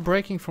 Alliance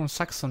breaking from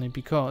Saxony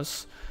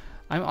because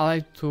I'm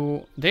allied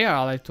to, they are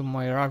allied to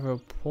my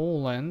rival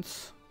Poland,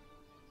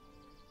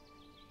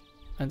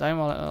 and I'm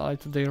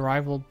allied to their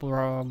rival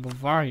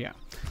Bavaria.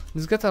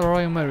 Let's get a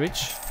royal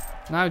marriage.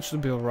 Now it should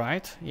be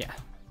alright. Yeah,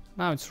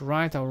 now it's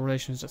right. Our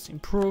relations just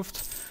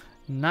improved.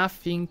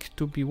 Nothing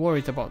to be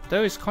worried about.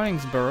 There is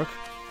Königsberg.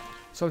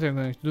 So what they're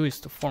going to do is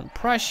to form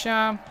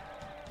Prussia.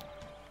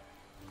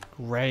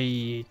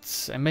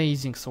 Great,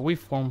 amazing. So we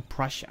form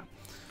Prussia.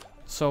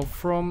 So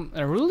from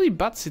a really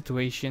bad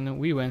situation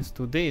we went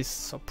to this,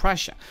 so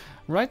Prussia.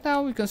 Right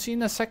now we can see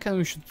in a second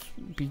we should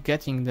be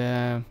getting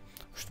the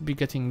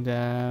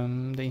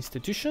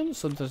institution,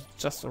 so that's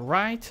just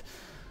right.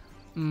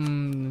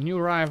 New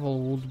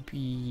rival would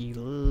be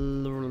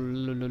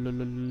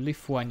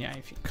Lithuania,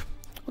 I think.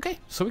 Okay,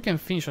 so we can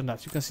finish on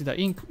that. You can see the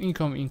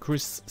income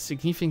increased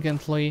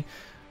significantly.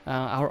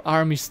 Our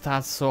army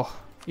stats so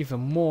even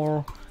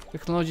more.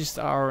 Technologies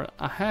are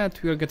ahead.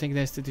 We are getting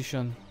the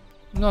institution.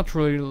 Not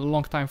really a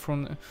long time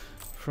from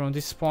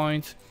this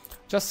point.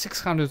 Just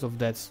 600 of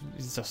that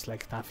is just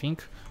like nothing.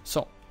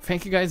 So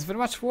thank you guys very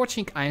much for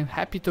watching. I am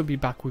happy to be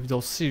back with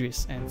those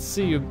series and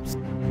see you.